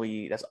that's all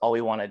we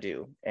want to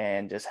do,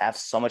 and just have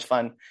so much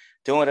fun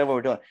doing whatever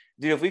we're doing.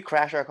 Dude, if we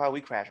crash our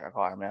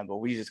car, man, but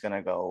we just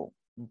gonna go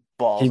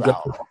balls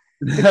out.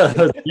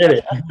 Let's get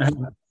it.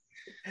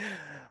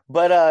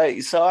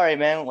 But so, all right,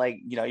 man, like,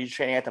 you're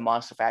training at the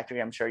Monster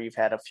Factory. I'm sure you've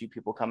had a few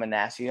people come and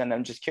ask you, and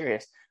I'm just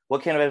curious,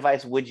 what kind of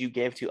advice would you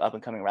give to up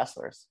and coming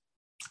wrestlers?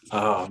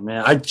 Oh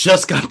man, I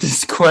just got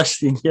this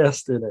question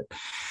yesterday.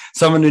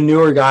 Some of the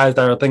newer guys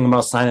that are thinking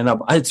about signing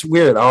up, it's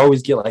weird. I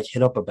always get like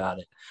hit up about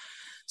it.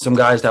 Some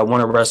guys that want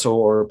to wrestle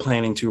or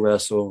planning to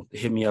wrestle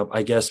hit me up,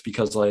 I guess,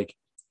 because like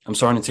I'm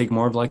starting to take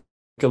more of like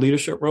a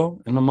leadership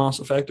role in the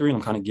Monster Factory, and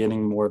I'm kind of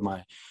getting more of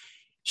my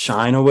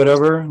shine or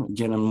whatever,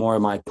 getting more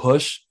of my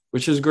push,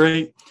 which is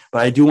great.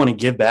 But I do want to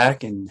give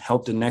back and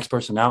help the next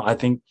person out. I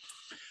think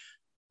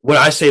what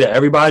I say to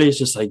everybody is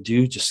just like,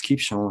 dude, just keep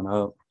showing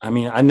up. I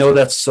mean, I know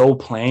that's so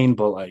plain,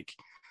 but like,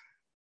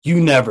 you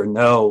never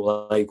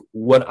know like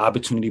what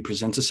opportunity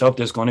presents itself.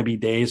 There's going to be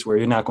days where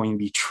you're not going to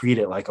be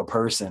treated like a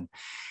person,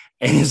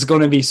 and it's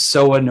going to be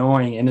so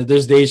annoying. And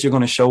there's days you're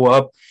going to show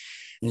up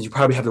and you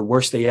probably have the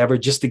worst day ever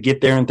just to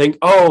get there and think,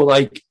 oh,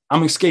 like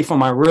I'm escape from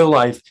my real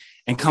life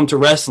and come to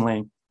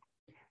wrestling.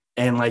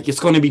 And like, it's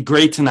going to be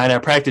great tonight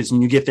at practice.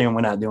 And you get there and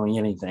we're not doing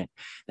anything.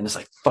 And it's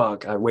like,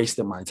 fuck, I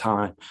wasted my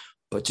time.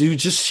 But you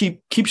just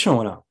keep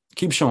showing up,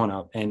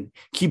 and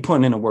keep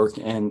putting in the work,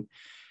 and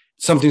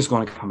something's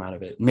going to come out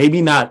of it.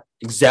 Maybe not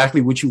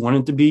exactly what you want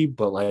it to be,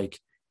 but like,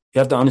 you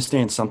have to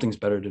understand something's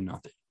better than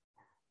nothing.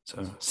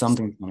 So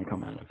something's going to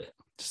come out of it.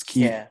 Just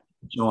keep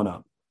showing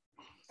up.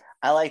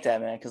 I like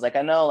that, man. Cause like,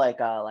 I know like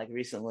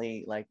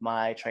recently, like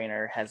my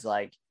trainer has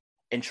like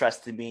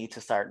entrusted me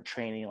to start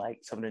training like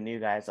some of the new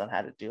guys on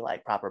how to do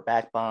like proper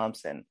back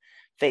bumps and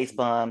face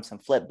bumps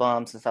and flip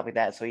bumps and stuff like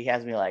that. So he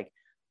has me like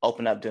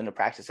open up doing the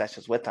practice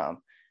sessions with him.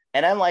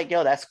 And I'm like,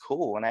 yo, that's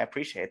cool. And I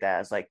appreciate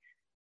that. It's like,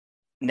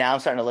 now I'm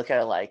starting to look at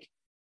it like,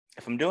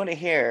 if I'm doing it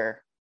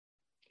here,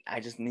 I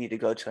just need to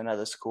go to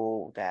another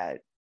school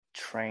that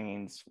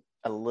trains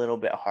a little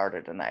bit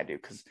harder than I do.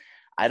 Cause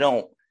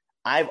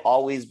I've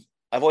always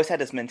had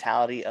this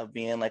mentality of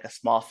being like a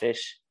small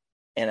fish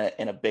in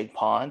a big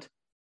pond.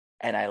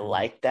 And I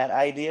like that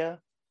idea.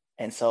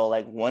 And so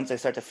like, once I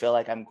start to feel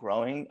like I'm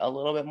growing a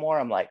little bit more,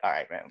 I'm like, all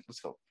right, man, let's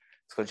go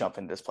jump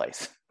into this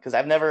place. Cause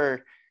I've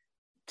never,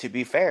 to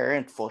be fair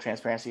and full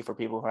transparency for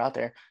people who are out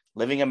there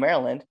living in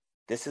Maryland,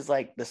 this is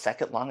like the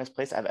second longest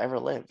place I've ever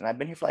lived. And I've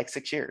been here for like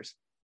 6 years,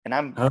 and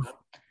I'm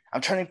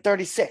turning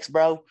 36,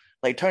 bro.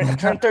 Like I'm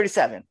turning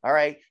 37. All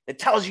right. It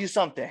tells you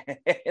something.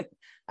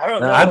 I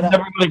don't know. I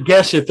never would have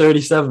guessed you're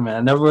 37, man.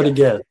 I never would have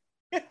guessed.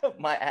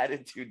 My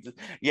attitude.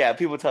 Yeah.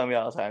 People tell me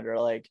all the time. They're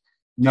like,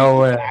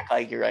 no way. Act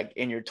like you're like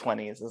in your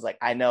 20s. It's like,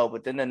 I know,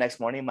 but then the next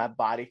morning my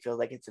body feels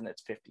like it's in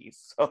its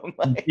 50s. So I'm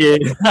like,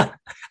 yeah,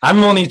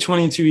 I'm only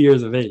 22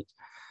 years of age.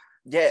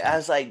 Yeah, I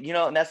was like,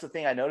 and that's the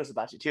thing I noticed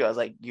about you too. I was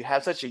like, you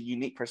have such a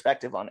unique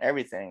perspective on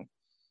everything.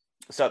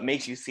 So it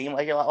makes you seem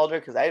like you're a lot older,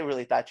 because I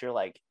really thought you're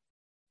like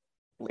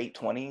late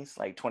 20s,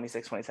 like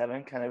 26,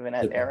 27, kind of in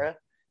that era.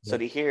 So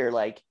to hear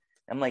like,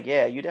 I'm like,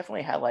 yeah, you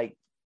definitely have like,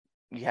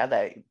 you have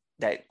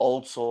that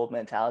old soul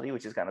mentality,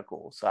 which is kind of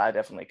cool. So I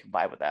definitely can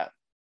vibe with that.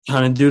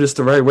 Trying to do this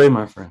the right way,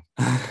 my friend.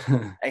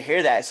 I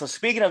hear that. So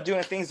speaking of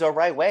doing things the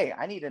right way,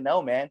 I need to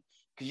know, man,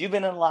 because you've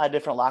been in a lot of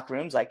different locker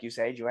rooms. Like you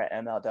said, you were at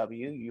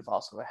MLW. You've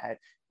also had,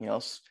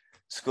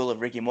 School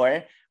of Ricky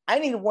Morton. I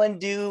need one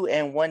do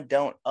and one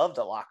don't of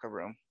the locker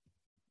room.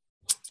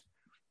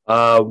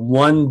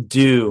 One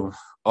do,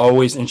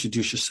 always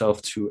introduce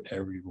yourself to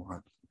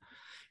everyone.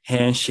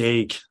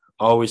 Handshake,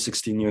 always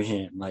extend your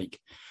hand. Like,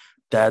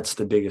 that's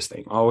the biggest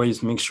thing.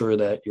 Always make sure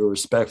that you're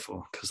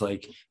respectful, because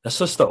like that's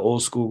just the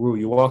old school rule.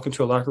 You walk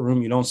into a locker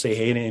room, you don't say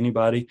hey to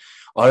anybody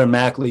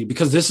automatically,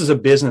 because this is a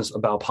business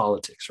about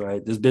politics,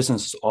 right? This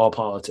business is all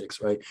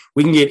politics, right?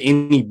 We can get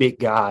any big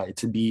guy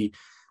to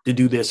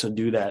do this or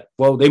do that.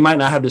 Well, they might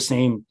not have the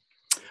same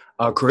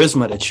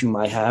charisma that you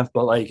might have,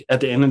 but like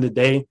at the end of the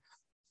day,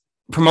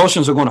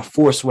 promotions are going to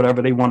force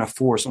whatever they want to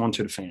force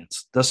onto the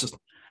fans. That's just,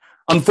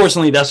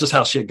 unfortunately, that's just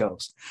how shit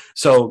goes.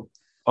 So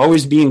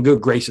always be in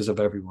good graces of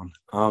everyone.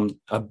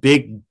 A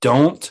big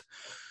don't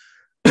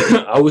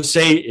I would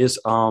say is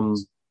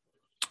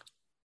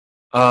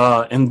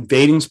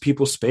invading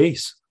people's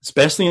space,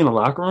 especially in the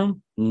locker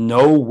room.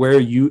 Know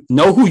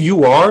who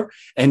you are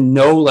and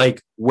know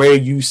like where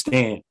you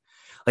stand.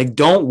 Like,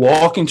 don't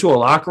walk into a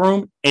locker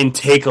room and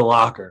take a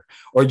locker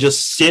or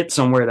just sit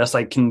somewhere that's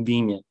like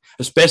convenient,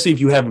 especially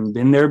if you haven't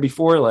been there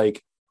before.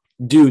 Like,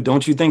 dude,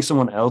 don't you think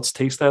someone else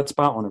takes that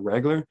spot on a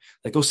regular?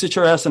 Like, go sit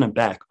your ass in the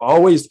back.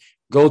 Always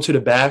go to the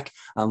back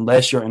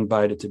unless you're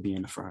invited to be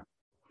in the front.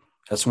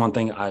 That's one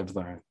thing I've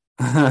learned.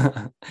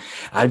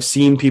 I've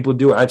seen people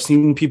do it. I've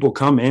seen people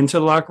come into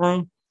the locker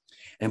room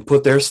and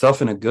put their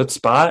stuff in a good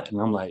spot.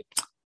 And I'm like,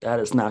 that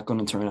is not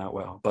going to turn out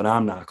well, but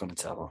I'm not going to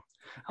tell them.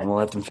 I'm going to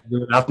let them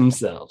figure it out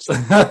themselves.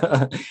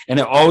 And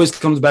it always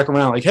comes back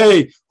around like,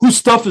 hey, whose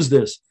stuff is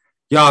this?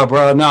 Yeah,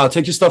 bro, no,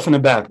 take your stuff in the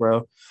back,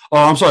 bro. Oh,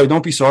 I'm sorry.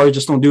 Don't be sorry.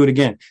 Just don't do it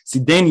again. See,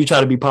 then you try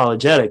to be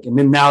apologetic, and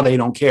then now they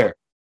don't care.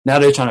 Now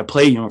they're trying to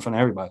play you in front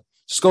of everybody.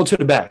 Just go to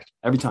the back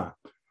every time.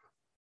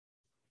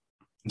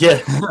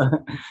 Yeah.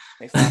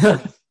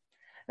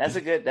 That's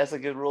a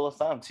good rule of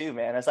thumb too,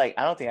 man. It's like,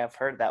 I don't think I've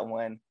heard that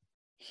one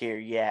here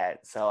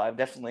yet. So it's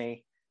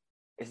definitely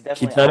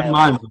keep that in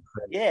mind.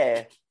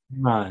 Yeah.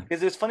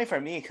 Because it was funny for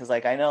me, because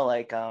like I know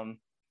like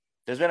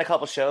there's been a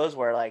couple shows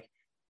where like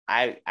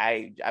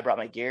I brought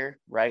my gear,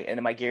 right? And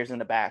then my gear's in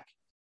the back.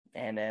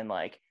 And then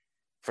like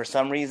for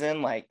some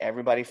reason, like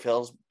everybody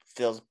feels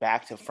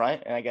back to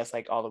front, and I guess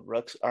like all the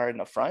rooks are in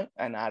the front,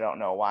 and I don't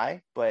know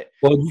why. But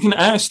well, you can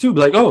ask too, be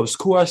like, oh, it's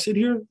cool I sit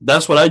here.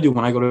 That's what I do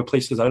when I go to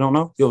places I don't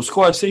know. Yo, it's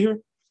cool I sit here.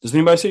 Does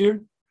anybody sit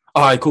here?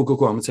 All right, cool. I'm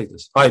gonna take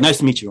this. All right, nice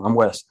to meet you. I'm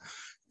Wes.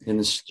 And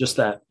it's just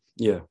that.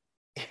 Yeah.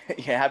 Yeah,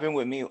 it happened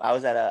with me. I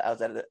was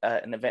at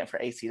an event for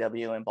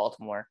ACW in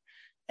Baltimore,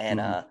 and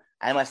I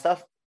had my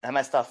stuff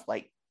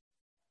like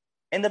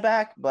in the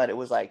back, but it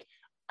was like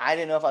I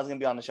didn't know if I was gonna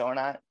be on the show or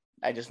not.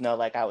 I just know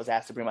like I was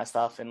asked to bring my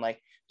stuff and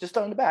like just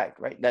throw it in the back,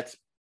 right? That's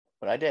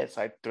what I did.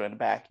 So I threw it in the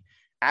back.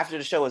 After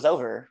the show was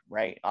over,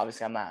 right?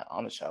 Obviously I'm not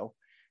on the show.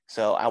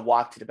 So I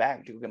walked to the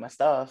back to go get my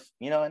stuff,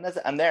 and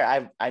I'm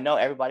there. I know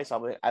everybody.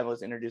 So I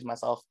was introducing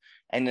myself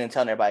and then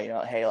telling everybody,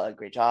 hey, like,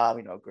 great job,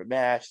 great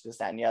match, this,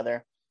 that, and the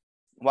other.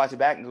 Walked to the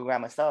back and go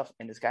grab my stuff.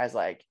 And this guy's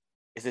like,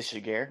 is this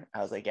your gear? I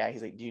was like, yeah.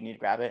 He's like, do you need to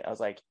grab it? I was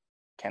like,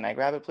 can I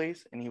grab it,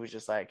 please? And he was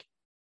just like,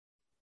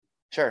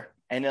 sure.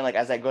 And then like,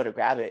 as I go to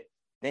grab it,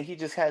 then he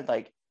just had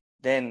like,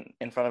 then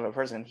in front of a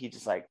person, he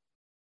just like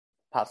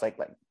pops like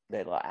the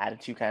little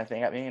attitude kind of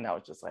thing at me. And I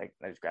was just like,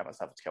 I just grabbed my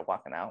stuff and just kept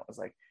walking out. I was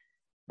like,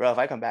 bro, if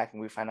I come back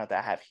and we find out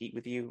that I have heat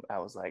with you, I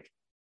was like,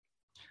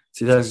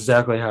 see, that's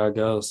exactly how it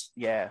goes.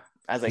 Yeah.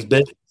 I was like,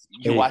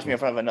 you watch me in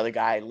front of another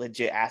guy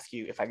legit ask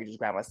you if I could just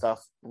grab my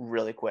stuff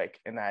really quick.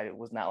 And I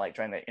was not like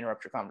trying to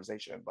interrupt your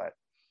conversation, but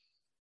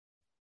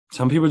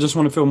some people just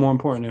want to feel more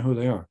important than who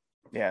they are.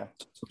 Yeah.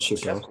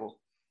 That's cool.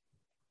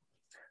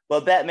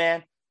 Well,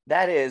 Batman,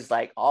 that is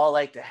like all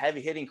like the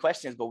heavy hitting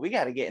questions, but we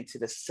got to get into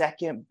the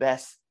second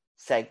best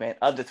segment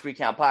of the 3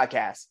 Count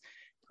podcast.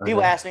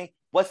 People ask me,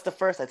 what's the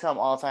first? I tell them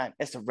all the time,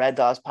 it's the Red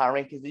Dogs Power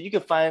Rankings that you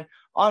can find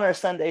on our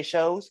Sunday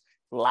shows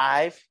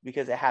live,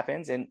 because it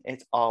happens and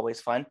it's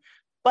always fun.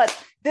 But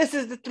this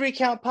is the 3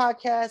 Count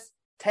podcast,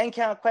 10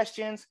 count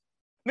questions.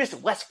 Mr.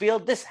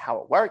 Westfield, this is how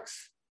it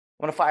works.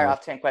 I'm going to fire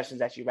off 10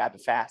 questions at you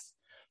rapid fast.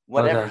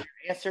 Whatever your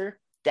answer,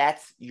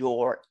 that's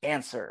your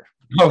answer.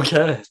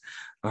 Okay.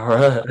 All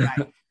right.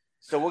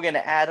 So we're going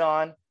to add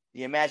on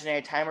the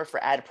imaginary timer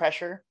for added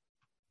pressure.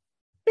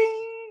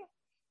 Bing!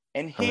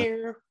 And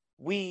here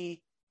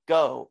we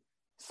go.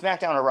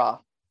 SmackDown or Raw?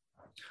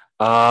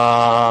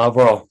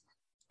 Raw.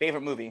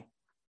 Favorite movie?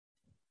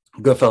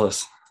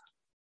 Goodfellas.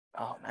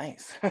 Oh,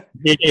 nice.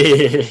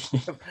 Yeah.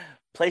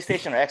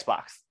 PlayStation or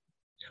Xbox?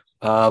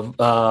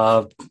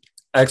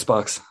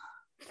 Xbox.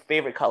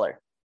 Favorite color?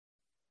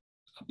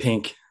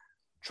 Pink.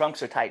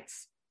 Trunks or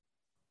tights?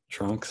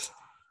 Trunks.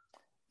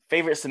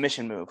 Favorite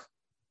submission move?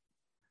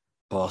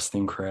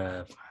 Boston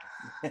Crab.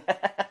 It's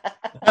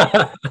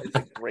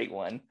a great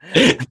one.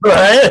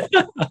 Right?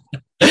 All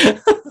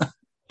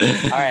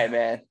right,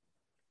 man.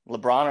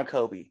 LeBron or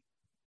Kobe?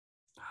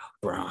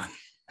 LeBron.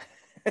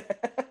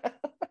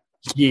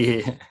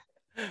 Yeah.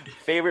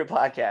 Favorite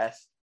podcast?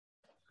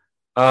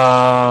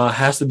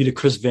 Has to be the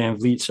Chris Van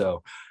Vliet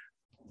show.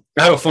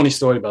 I have a funny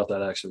story about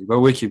that actually, but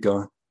we'll keep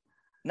going.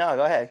 No,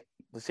 go ahead.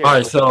 Let's hear all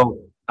right, so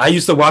I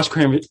used to watch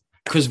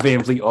Chris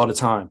Van Vliet all the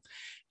time,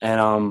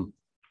 and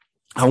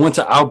I went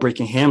to Outbreak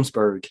in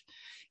Hamsburg,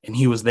 and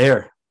he was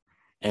there,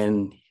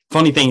 and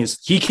funny thing is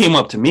he came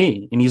up to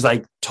me and he's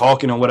like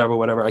talking or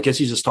whatever. I guess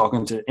he's just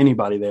talking to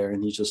anybody there,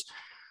 and he just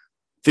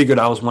figured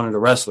I was one of the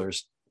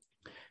wrestlers.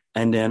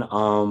 And then I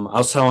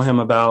was telling him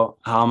about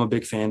how I'm a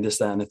big fan, this,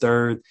 that, and the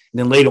third. And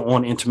then later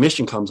on,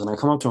 intermission comes, and I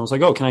come up to him. I was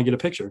like, "Oh, can I get a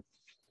picture?"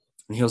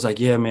 And he was like,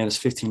 "Yeah, man, it's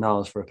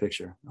 $15 for a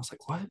picture." I was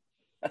like, "What?"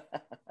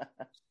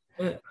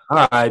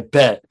 All right,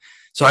 bet.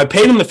 So I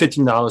paid him the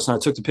 $15 and I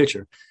took the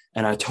picture.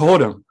 And I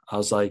told him, I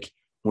was like,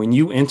 when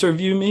you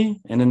interview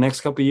me in the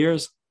next couple of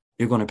years,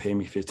 you're going to pay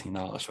me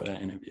 $15 for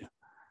that interview.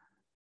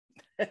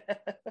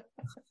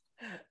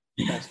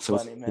 That's so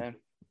funny, man.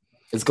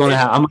 It's going to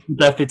happen. I'm going to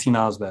get that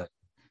 $15 back.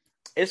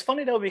 It's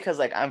funny though, because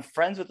like I'm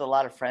friends with a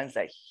lot of friends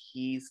that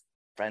he's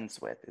friends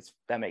with.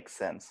 That makes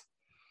sense.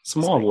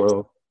 Small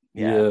world.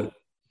 Yeah.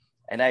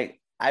 And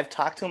I've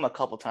talked to him a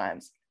couple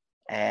times,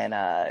 and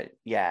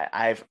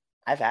I've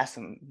asked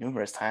him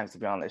numerous times to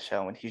be on this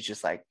show, and he's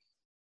just like,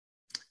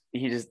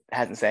 he just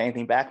hasn't said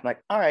anything back. I'm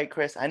like, all right,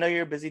 Chris, I know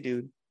you're a busy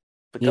dude,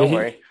 but don't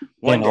worry,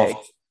 one day.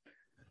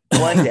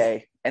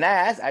 And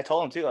I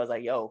told him too. I was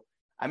like, yo,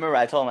 I remember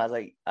I told him, I was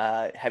like,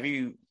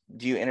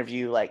 do you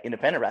interview like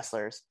independent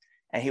wrestlers?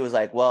 And he was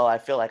like, well, I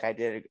feel like I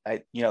did,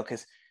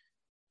 because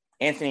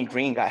Anthony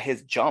Green got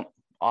his jump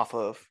off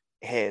of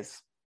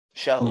his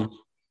show. Mm.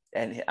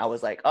 And I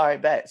was like, all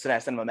right, bet. So then I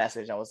sent him a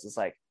message. I was just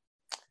like,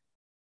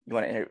 you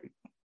want to,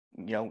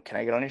 can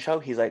I get on your show?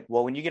 He's like,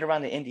 well, when you get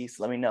around the indies,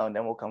 let me know, and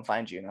then we'll come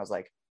find you. And I was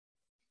like,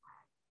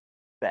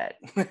 bet.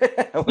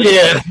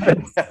 Yeah.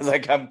 I was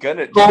like, I'm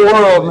gonna. Cold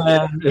world,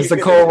 man. It's a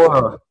cold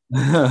world.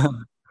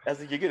 I was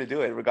like, you're gonna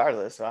do it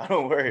regardless, so I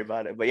don't worry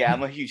about it. But yeah,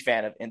 I'm a huge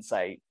fan of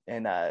Insight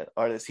and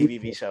or the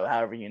CVV show,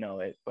 however you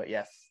know it. But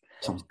yes.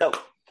 So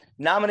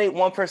nominate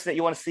one person that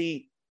you want to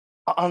see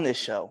on this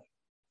show.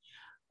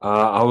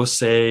 I would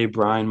say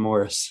Brian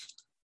Morris.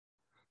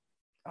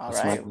 All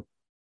right.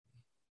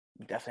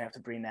 We definitely have to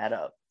bring that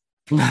up.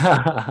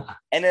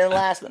 And then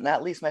last but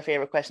not least, my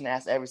favorite question to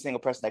ask every single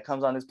person that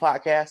comes on this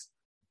podcast: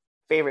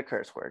 favorite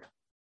curse word.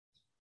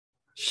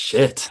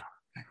 Shit.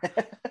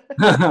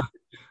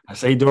 I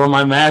say during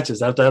my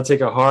matches, after I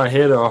take a hard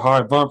hit or a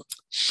hard bump,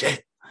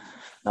 shit,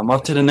 I'm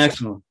up to the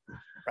next one.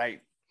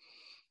 Right.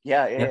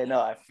 Yeah. No,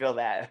 I feel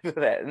that.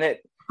 And I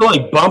feel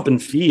like bump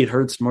and feed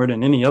hurts more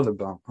than any other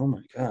bump. Oh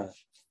my God.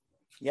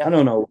 Yeah. I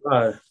don't know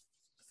why.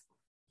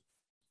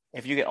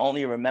 If you can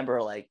only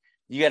remember, like,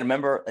 you got to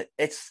remember,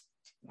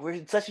 we're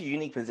in such a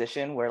unique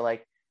position where,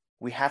 like,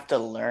 we have to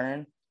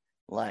learn,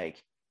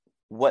 like,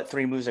 what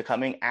 3 moves are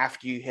coming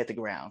after you hit the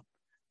ground.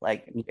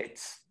 Like,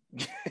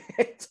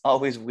 it's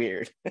always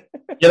weird.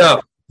 Get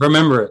up.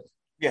 Remember it.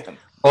 Yeah.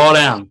 Fall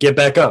down. Get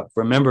back up.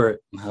 Remember it.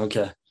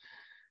 Okay.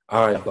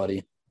 All right,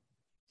 buddy.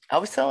 I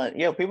was telling,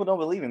 people don't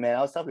believe me, man.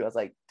 I was telling people, I was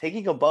like,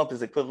 taking a bump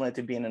is equivalent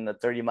to being in a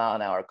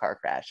 30-mile-an-hour car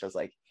crash. I was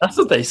like, that's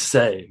what they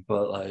say,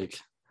 but like,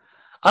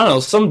 I don't know.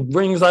 Some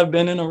rings I've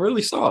been in are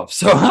really soft,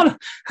 so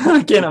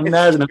I can't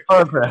imagine a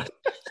car crash.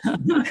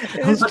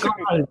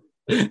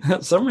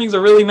 Some rings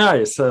are really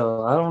nice,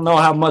 so I don't know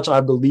how much I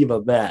believe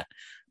of that,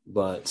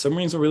 but some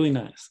rings are really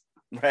nice.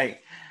 Right.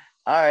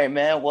 All right,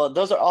 man. Well,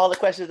 those are all the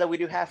questions that we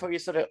do have for you.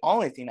 So the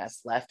only thing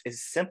that's left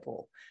is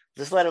simple.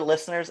 Just let our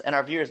listeners and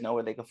our viewers know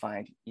where they can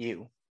find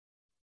you.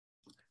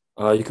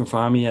 You can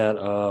find me at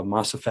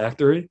Monster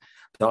Factory,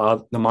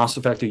 the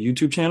Monster Factory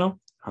YouTube channel.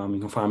 You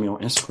can find me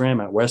on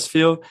Instagram at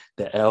Westfield.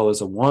 The L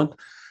is a 1.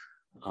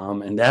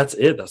 And that's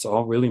it. That's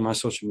all really my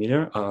social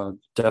media.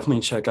 Definitely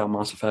check out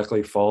Monster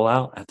Factory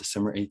Fallout at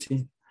December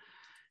 18th.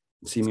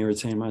 See me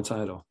retain my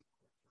title.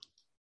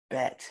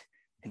 Bet.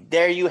 And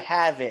there you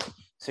have it.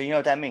 So you know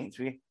what that means.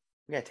 We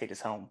got to take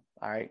this home.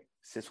 All right.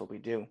 This is what we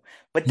do.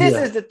 But this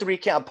is the 3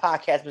 Count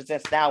Podcast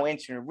presents Now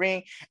Entering the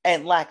Ring.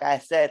 And like I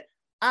said,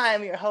 I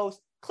am your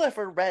host,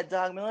 Clifford Red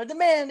Dog Miller, the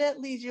man that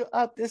leads you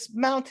up this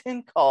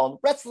mountain called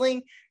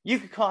wrestling. You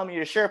could call me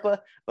your Sherpa,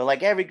 but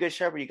like every good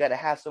Sherpa, you got to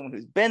have someone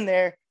who's been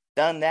there,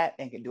 done that,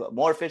 and can do it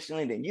more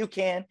efficiently than you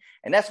can.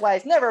 And that's why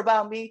it's never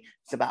about me.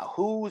 It's about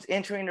who's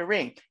entering the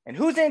ring. And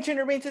who's entering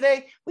the ring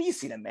today? Well, you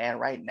see the man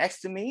right next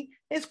to me.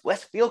 It's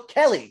Westfield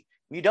Kelly.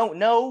 You don't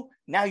know,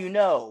 now you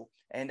know.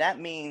 And that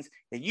means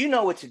that you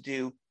know what to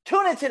do.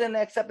 Tune into the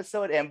next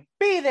episode and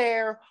be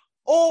there,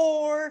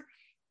 or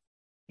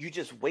you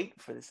just wait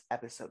for this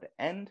episode to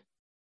end.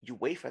 You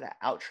wait for that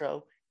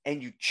outro,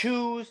 and you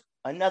choose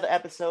another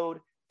episode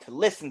to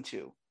listen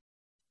to.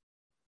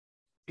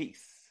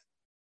 Peace.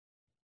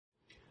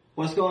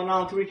 What's going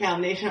on, 3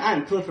 Count Nation?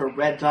 I'm Clifford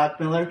Red Dog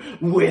Miller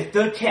with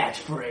the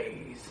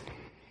catchphrase.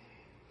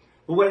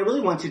 But what I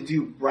really want to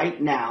do right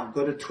now,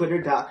 go to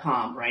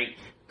twitter.com, right?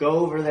 Go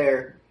over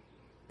there,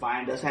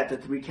 find us at the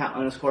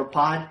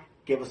 3count_pod,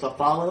 give us a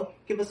follow,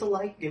 give us a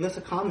like, give us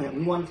a comment.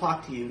 We want to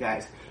talk to you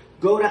guys.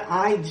 Go to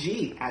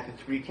IG at the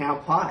 3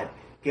 Count Pod.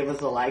 Give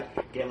us a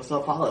like, give us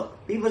a follow,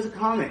 leave us a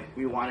comment.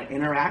 We want to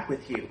interact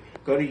with you.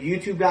 Go to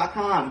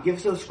youtube.com, give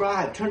us a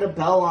subscribe, turn the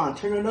bell on,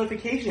 turn the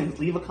notifications,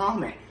 leave a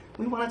comment.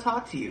 We want to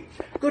talk to you.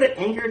 Go to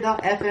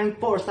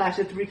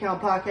anchor.fm/the 3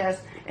 Count Podcast,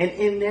 and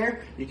in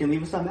there, you can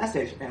leave us a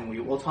message, and we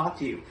will talk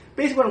to you.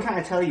 Basically, what I'm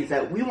trying to tell you is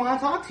that we want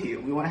to talk to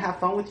you. We want to have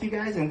fun with you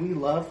guys, and we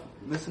love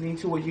listening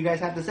to what you guys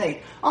have to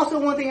say. Also,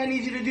 one thing I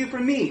need you to do for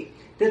me,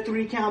 the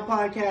 3 Count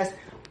Podcast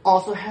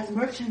also has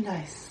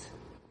merchandise.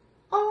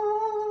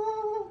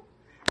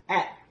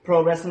 At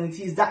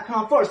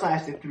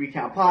ProWrestlingTees.com/the 3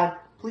 Count Pod.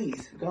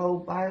 Please go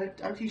buy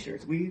our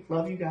t-shirts. We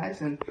love you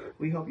guys and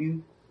we hope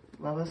you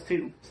love us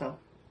too. So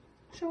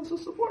show us some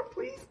support,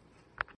 please.